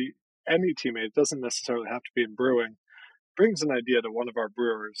usually any teammate, it doesn't necessarily have to be in brewing, brings an idea to one of our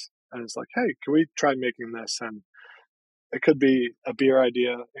brewers and is like, hey, can we try making this? And it could be a beer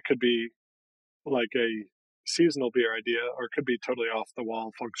idea. It could be like a seasonal beer idea, or it could be totally off the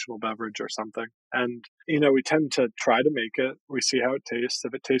wall functional beverage or something. And, we tend to try to make it. We see how it tastes.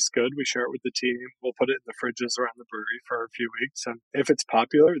 If it tastes good, we share it with the team. We'll put it in the fridges around the brewery for a few weeks. And if it's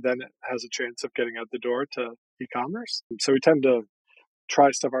popular, then it has a chance of getting out the door to e-commerce. So we tend to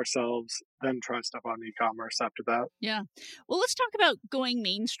try stuff ourselves, then try stuff on e-commerce after that. Yeah. Well, let's talk about going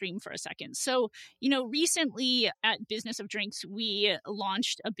mainstream for a second. So, recently at Business of Drinks, we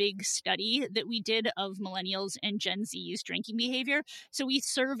launched a big study that we did of millennials and Gen Z's drinking behavior. So we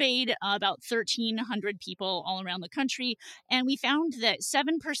surveyed about 1,300 people all around the country, and we found that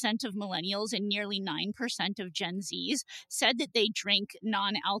 7% of millennials and nearly 9% of Gen Z's said that they drink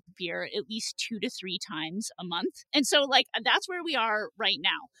non-alc beer at least 2 to 3 times a month. And so, that's where we are right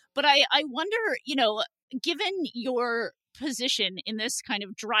now. But I wonder, given your position in this kind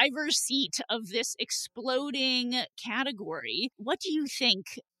of driver's seat of this exploding category, what do you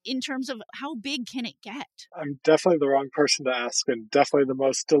think in terms of how big can it get? I'm definitely the wrong person to ask and definitely the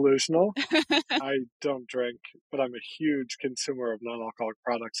most delusional. I don't drink, but I'm a huge consumer of non-alcoholic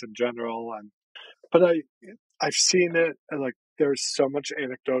products in general. But I've seen it, and there's so much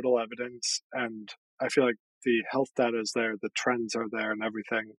anecdotal evidence, and I feel like the health data is there, the trends are there, and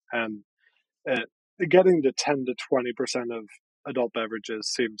everything. And it, getting to 10 to 20% of adult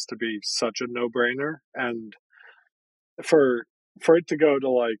beverages seems to be such a no-brainer. And for it to go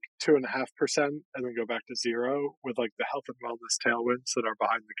to 2.5% and then go back to zero with the health and wellness tailwinds that are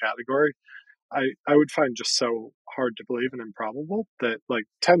behind the category, I would find just so hard to believe and improbable that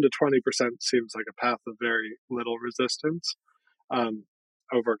 10 to 20% seems like a path of very little resistance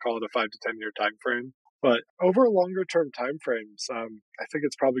over, call it, a 5 to 10 year time frame. But over longer term time frames, I think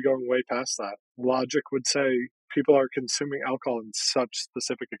it's probably going way past that. Logic would say people are consuming alcohol in such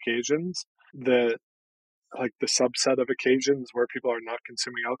specific occasions that the subset of occasions where people are not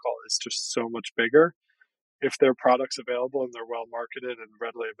consuming alcohol is just so much bigger. If their product's available and they're well marketed and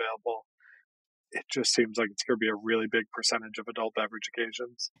readily available, it just seems like it's going to be a really big percentage of adult beverage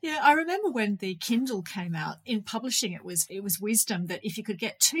occasions. Yeah, I remember when the Kindle came out, in publishing it was wisdom that if you could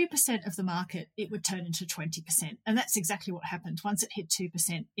get 2% of the market, it would turn into 20%. And that's exactly what happened. Once it hit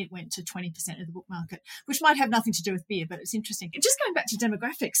 2%, it went to 20% of the book market, which might have nothing to do with beer, but it's interesting. Just going back to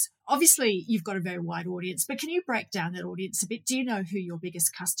demographics, obviously you've got a very wide audience, but can you break down that audience a bit? Do you know who your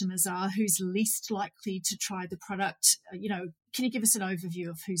biggest customers are? Who's least likely to try the product? Can you give us an overview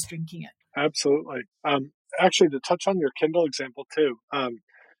of who's drinking it? Absolutely. Actually, to touch on your Kindle example too,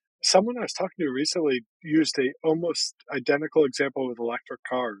 someone I was talking to recently used a almost identical example with electric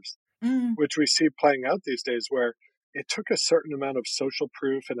cars, which we see playing out these days, where it took a certain amount of social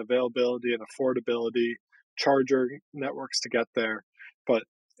proof and availability and affordability, charger networks to get there. But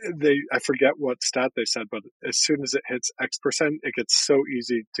I forget what stat they said, but as soon as it hits X%, it gets so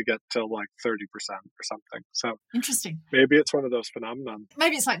easy to get to 30% or something. So interesting. Maybe it's one of those phenomenons.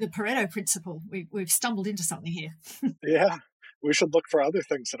 Maybe it's like the Pareto principle. We've stumbled into something here. Yeah. We should look for other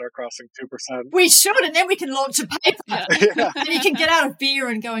things that are crossing 2%. We should, and then we can launch a paper. Yeah. And you can get out of beer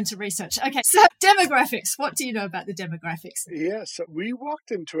and go into research. Okay, so demographics. What do you know about the demographics? Yeah, so we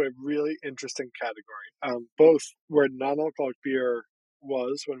walked into a really interesting category, both where non-alcoholic beer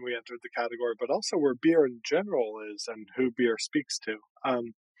was when we entered the category, but also where beer in general is and who beer speaks to.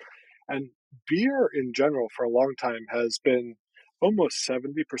 And beer in general for a long time has been almost 70%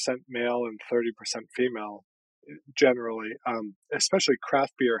 male and 30% female. Generally, especially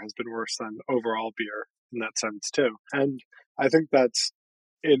craft beer has been worse than overall beer in that sense too. And I think that's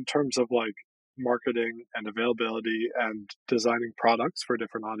in terms of marketing and availability and designing products for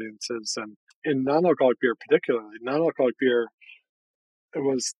different audiences. And in non-alcoholic beer particularly, non-alcoholic beer, it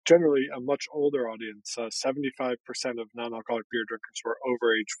was generally a much older audience. 75% of non-alcoholic beer drinkers were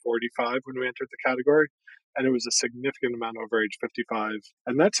over age 45 when we entered the category. And it was a significant amount over age 55.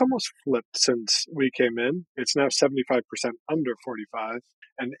 And that's almost flipped since we came in. It's now 75% under 45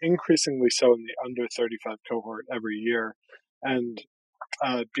 and increasingly so in the under 35 cohort every year. And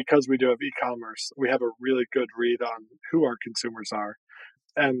because we do have e-commerce, we have a really good read on who our consumers are.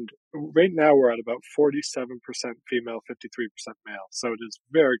 And right now we're at about 47% female, 53% male. So it is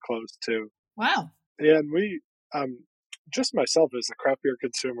very close to. Wow. And we, just myself as a craft beer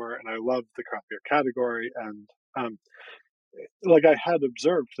consumer, and I love the craft beer category. And I had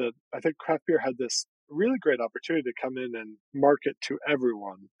observed that I think craft beer had this really great opportunity to come in and market to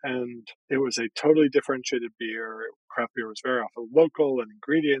everyone. And it was a totally differentiated beer. Craft beer was very often local and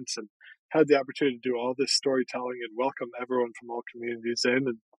ingredients and had the opportunity to do all this storytelling and welcome everyone from all communities in.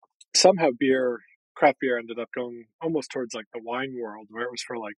 And somehow craft beer ended up going almost towards the wine world, where it was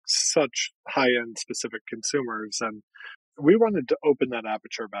for such high-end specific consumers. And we wanted to open that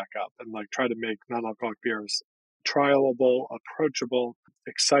aperture back up and try to make non-alcoholic beers trialable, approachable,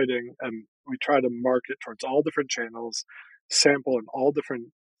 exciting. And we try to market towards all different channels, sample in all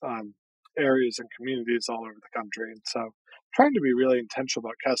different areas and communities all over the country. And so trying to be really intentional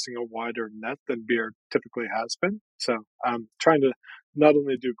about casting a wider net than beer typically has been. So I'm trying to not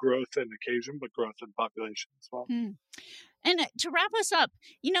only do growth in occasion, but growth in population as well. And to wrap us up,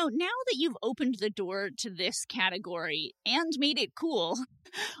 now that you've opened the door to this category and made it cool,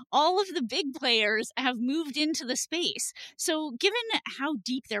 all of the big players have moved into the space. So given how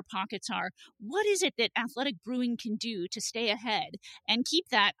deep their pockets are, what is it that athletic brewing can do to stay ahead and keep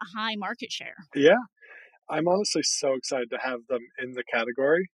that high market share? Yeah, I'm honestly so excited to have them in the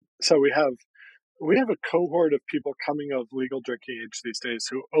category. So we have a cohort of people coming of legal drinking age these days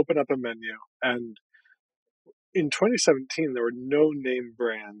who open up a menu, and in 2017 there were no name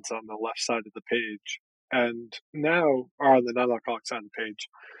brands on the left side of the page, and now are on the non-alcoholic side of the page.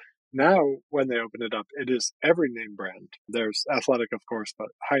 Now, when they open it up, it is every name brand. There's Athletic, of course, but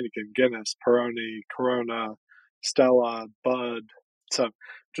Heineken, Guinness, Peroni, Corona, Stella, Bud. So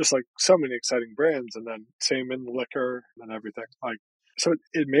just like so many exciting brands, and then same in liquor and everything. So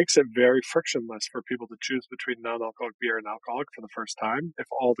it makes it very frictionless for people to choose between non-alcoholic beer and alcoholic for the first time if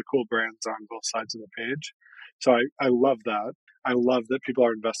all the cool brands are on both sides of the page. So I love that. I love that people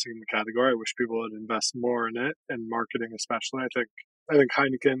are investing in the category. I wish people would invest more in it, and marketing especially. I think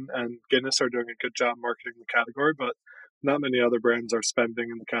Heineken and Guinness are doing a good job marketing the category, but not many other brands are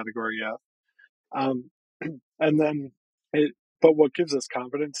spending in the category yet. But what gives us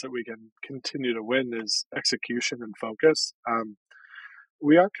confidence that we can continue to win is execution and focus.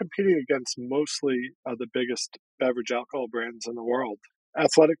 We are competing against mostly the biggest beverage alcohol brands in the world.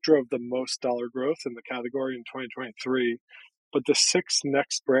 Athletic drove the most dollar growth in the category in 2023, but the 6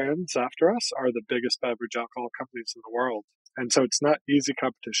 next brands after us are the biggest beverage alcohol companies in the world. And so it's not easy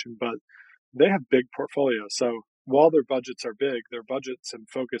competition, but they have big portfolios. So while their budgets are big, their budgets and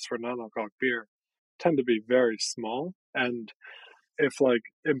focus for non-alcoholic beer tend to be very small. And if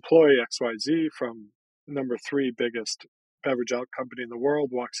employee XYZ from number 3 biggest beverage alcohol company in the world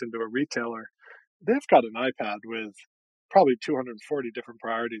walks into a retailer, they've got an iPad with probably 240 different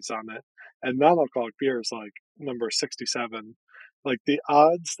priorities on it. And non-alcoholic beer is number 67. The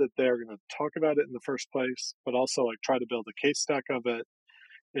odds that they're going to talk about it in the first place, but also try to build a case stack of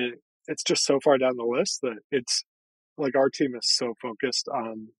it's just so far down the list that it's our team is so focused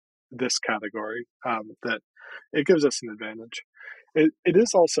on this category that it gives us an advantage. It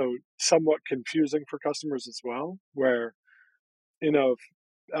is also somewhat confusing for customers as well, where, if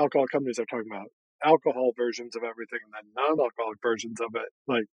alcohol companies are talking about alcohol versions of everything and then non-alcoholic versions of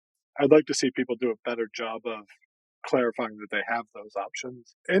it, I'd like to see people do a better job of clarifying that they have those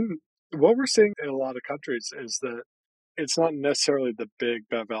options. And what we're seeing in a lot of countries is that it's not necessarily the big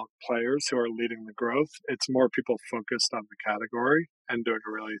bev alc players who are leading the growth. It's more people focused on the category and doing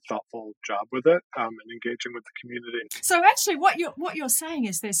a really thoughtful job with it and engaging with the community. So actually what you're saying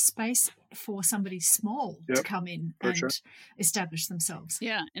is there's space for somebody small to come in and establish themselves.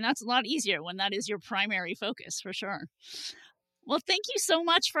 Yeah, and that's a lot easier when that is your primary focus, for sure. Well, thank you so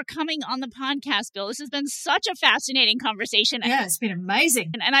much for coming on the podcast, Bill. This has been such a fascinating conversation. Yeah, it's been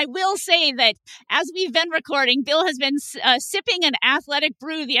amazing. And I will say that as we've been recording, Bill has been sipping an Athletic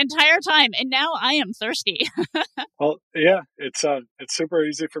brew the entire time, and now I am thirsty. Well, yeah, it's super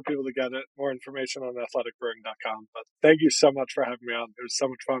easy for people to get it. More information on athleticbrewing.com. But thank you so much for having me on. It was so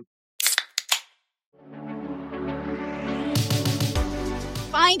much fun.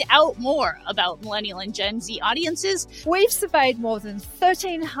 Find out more about Millennial and Gen Z audiences. We've surveyed more than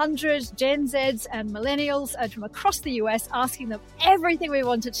 1,300 Gen Zs and Millennials from across the US, asking them everything we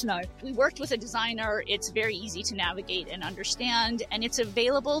wanted to know. We worked with a designer. It's very easy to navigate and understand, and it's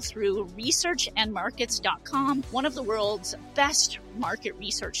available through researchandmarkets.com, one of the world's best market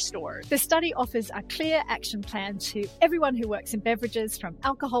research stores. The study offers a clear action plan to everyone who works in beverages, from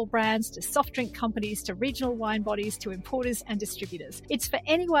alcohol brands to soft drink companies to regional wine bodies to importers and distributors. It's for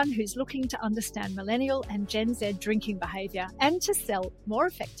anyone who's looking to understand Millennial and Gen Z drinking behavior and to sell more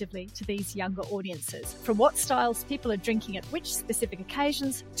effectively to these younger audiences. From what styles people are drinking at which specific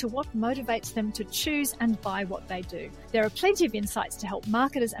occasions to what motivates them to choose and buy what they do. There are plenty of insights to help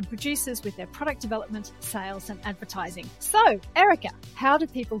marketers and producers with their product development, sales and advertising. So, Erica, how do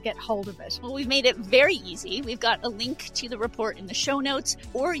people get hold of it? Well, we've made it very easy. We've got a link to the report in the show notes,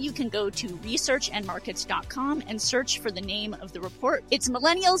 or you can go to researchandmarkets.com and search for the name of the report. It's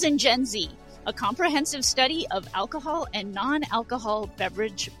Millennials and Gen Z. a comprehensive study of alcohol and non-alcohol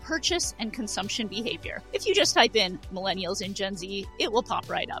beverage purchase and consumption behavior. If you just type in millennials and Gen Z, it will pop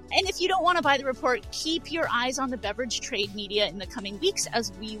right up. And if you don't want to buy the report, keep your eyes on the beverage trade media in the coming weeks,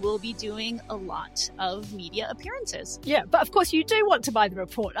 as we will be doing a lot of media appearances. Yeah, but of course you do want to buy the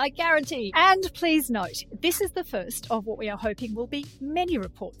report, I guarantee. And please note, this is the first of what we are hoping will be many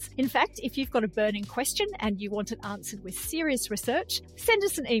reports. In fact, if you've got a burning question and you want it answered with serious research, send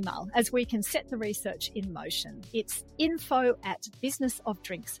us an email as we can set the research in motion. It's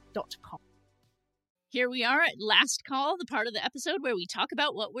info@businessofdrinks.com. Here we are at Last Call, the part of the episode where we talk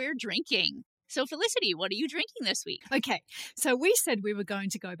about what we're drinking. So, Felicity, what are you drinking this week? Okay, so we said we were going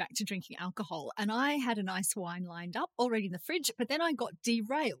to go back to drinking alcohol, and I had a nice wine lined up already in the fridge, but then I got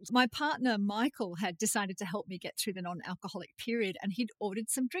derailed. My partner, Michael, had decided to help me get through the non-alcoholic period, and he'd ordered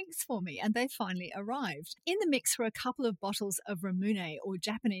some drinks for me, and they finally arrived. In the mix were a couple of bottles of Ramune, or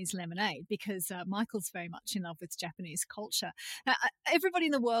Japanese lemonade, because Michael's very much in love with Japanese culture. Now, everybody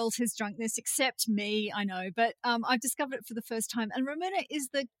in the world has drunk this except me, I know, but I've discovered it for the first time, and Ramune is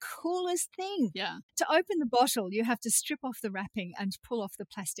the coolest thing. Yeah. To open the bottle, you have to strip off the wrapping and pull off the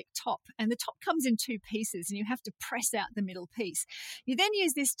plastic top. And the top comes in two pieces, and you have to press out the middle piece. You then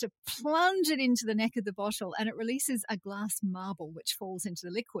use this to plunge it into the neck of the bottle, and it releases a glass marble which falls into the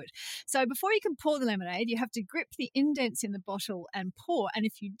liquid. So before you can pour the lemonade, you have to grip the indents in the bottle and pour. And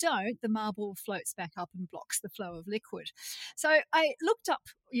if you don't, the marble floats back up and blocks the flow of liquid. So I looked up,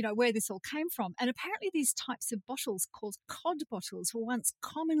 where this all came from. And apparently these types of bottles called cod bottles were once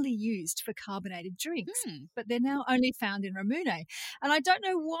commonly used for carbonated drinks, but they're now only found in Ramune. And I don't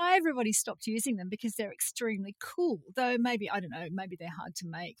know why everybody stopped using them, because they're extremely cool. Though maybe they're hard to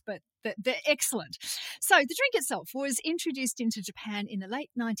make, but they're excellent. So the drink itself was introduced into Japan in the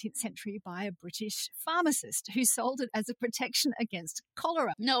late 19th century by a British pharmacist who sold it as a protection against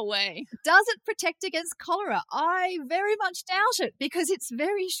cholera. No way. Does it protect against cholera? I very much doubt it, because it's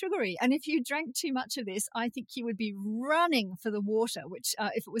very sugary. And if you drank too much of this, I think you would be running for the water, which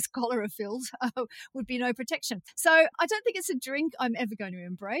if it was cholera filled, would be no protection. So I don't think it's a drink I'm ever going to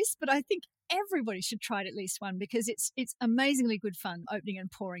embrace, but I think everybody should try it at least one, because it's amazingly good fun opening and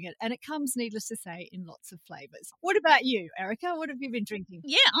pouring it. And it comes, needless to say, in lots of flavors. What about you, Erica? What have you been drinking?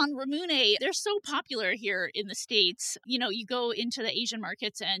 Yeah, on Ramune, they're so popular here in the States. You go into the Asian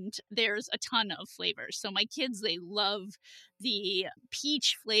markets and there's a ton of flavors. So my kids, they love the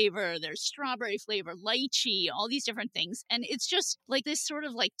peach flavor, there's strawberry flavor, lychee, all these different things. And it's just like this sort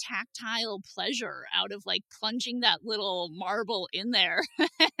of like tactile pleasure out of like plunging that little marble in there.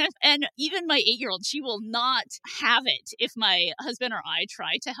 And even my 8-year-old, she will not have it if my husband or I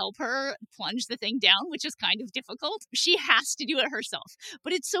try to help her plunge the thing down, which is kind of difficult. She has to do it herself.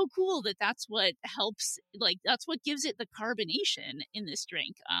 But it's so cool that that's what helps, like that's what gives it the carbonation in this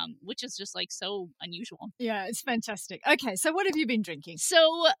drink, which is just like so unusual. Yeah, it's fantastic. Okay, so what have you been drinking?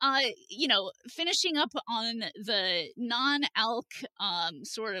 So, finishing up on the non-alc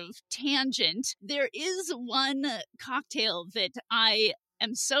sort of tangent, there is one cocktail that I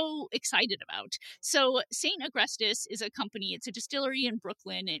am so excited about. So St. Agrestis is a company. It's a distillery in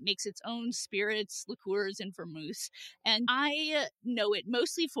Brooklyn. It makes its own spirits, liqueurs, and vermouths. And I know it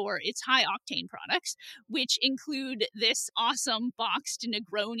mostly for its high octane products, which include this awesome boxed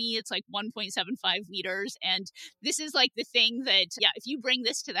Negroni. It's like 1.75 liters. And this is like the thing that, if you bring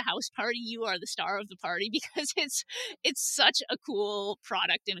this to the house party, you are the star of the party, because it's such a cool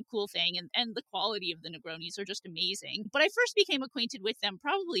product and a cool thing. And the quality of the Negronis are just amazing. But I first became acquainted with them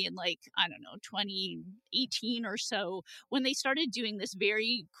probably in 2018 or so, when they started doing this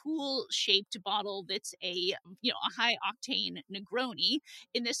very cool shaped bottle that's a high octane Negroni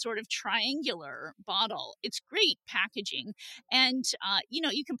in this sort of triangular bottle. It's great packaging, and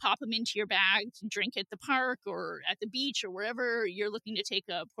you can pop them into your bag, drink at the park or at the beach or wherever you're looking to take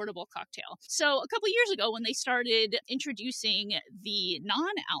a portable cocktail. So a couple years ago, when they started introducing the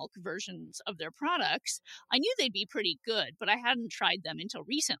non-alc versions of their products, I knew they'd be pretty good, but I hadn't tried them until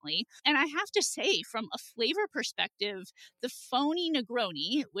recently. And I have to say, from a flavor perspective, the Phony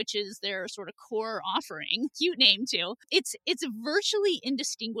Negroni, which is their sort of core offering, cute name too, it's virtually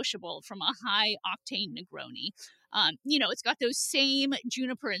indistinguishable from a high octane Negroni. It's got those same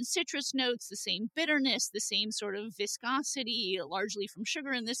juniper and citrus notes, the same bitterness, the same sort of viscosity, largely from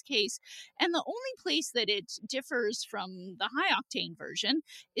sugar in this case. And the only place that it differs from the high octane version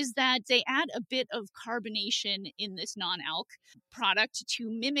is that they add a bit of carbonation in this non-alc product to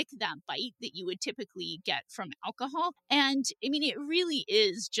mimic that bite that you would typically get from alcohol. And I mean, it really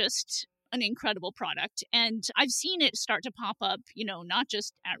is just an incredible product. And I've seen it start to pop up, not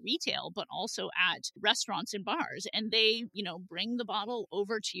just at retail, but also at restaurants and bars. And they, bring the bottle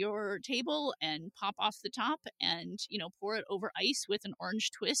over to your table and pop off the top and, pour it over ice with an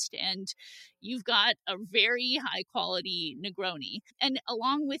orange twist. And you've got a very high quality Negroni. And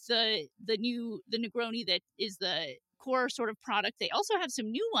along with the Negroni that is the core sort of product, they also have some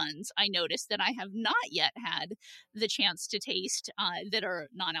new ones I noticed that I have not yet had the chance to taste that are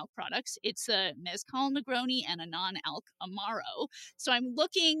non-alc products. It's a Mezcal Negroni and a non-alc Amaro. So I'm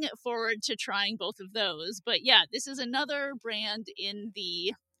looking forward to trying both of those. But yeah, this is another brand in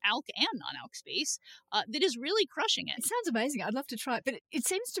the alc and non-alc space that is really crushing it. It sounds amazing. I'd love to try it. But it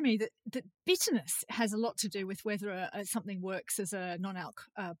seems to me that bitterness has a lot to do with whether something works as a non-alc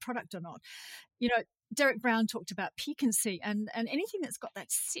product or not. Derek Brown talked about piquancy and anything that's got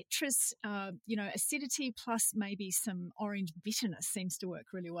that citrus, acidity plus maybe some orange bitterness seems to work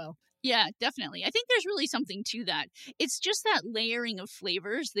really well. Yeah, definitely. I think there's really something to that. It's just that layering of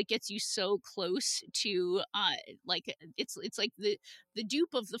flavors that gets you so close to it's like the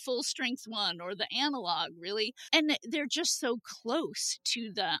dupe of the full strength one or the analog, really. And they're just so close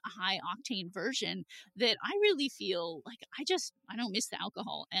to the high octane version that I really feel like I don't miss the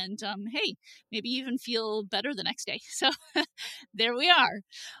alcohol. And hey, maybe even feel better the next day. So there we are.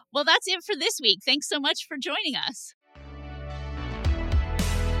 Well, that's it for this week. Thanks so much for joining us.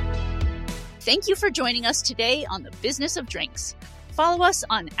 Thank you for joining us today on The Business of Drinks. Follow us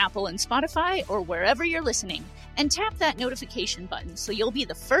on Apple and Spotify or wherever you're listening, and tap that notification button so you'll be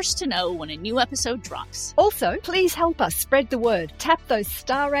the first to know when a new episode drops. Also, please help us spread the word. Tap those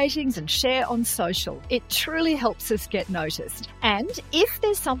star ratings and share on social. It truly helps us get noticed. And if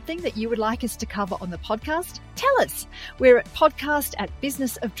there's something that you would like us to cover on the podcast, tell us. We're at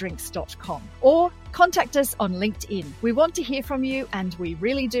podcast@businessofdrinks.com or contact us on LinkedIn. We want to hear from you and we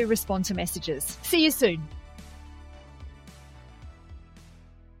really do respond to messages. See you soon.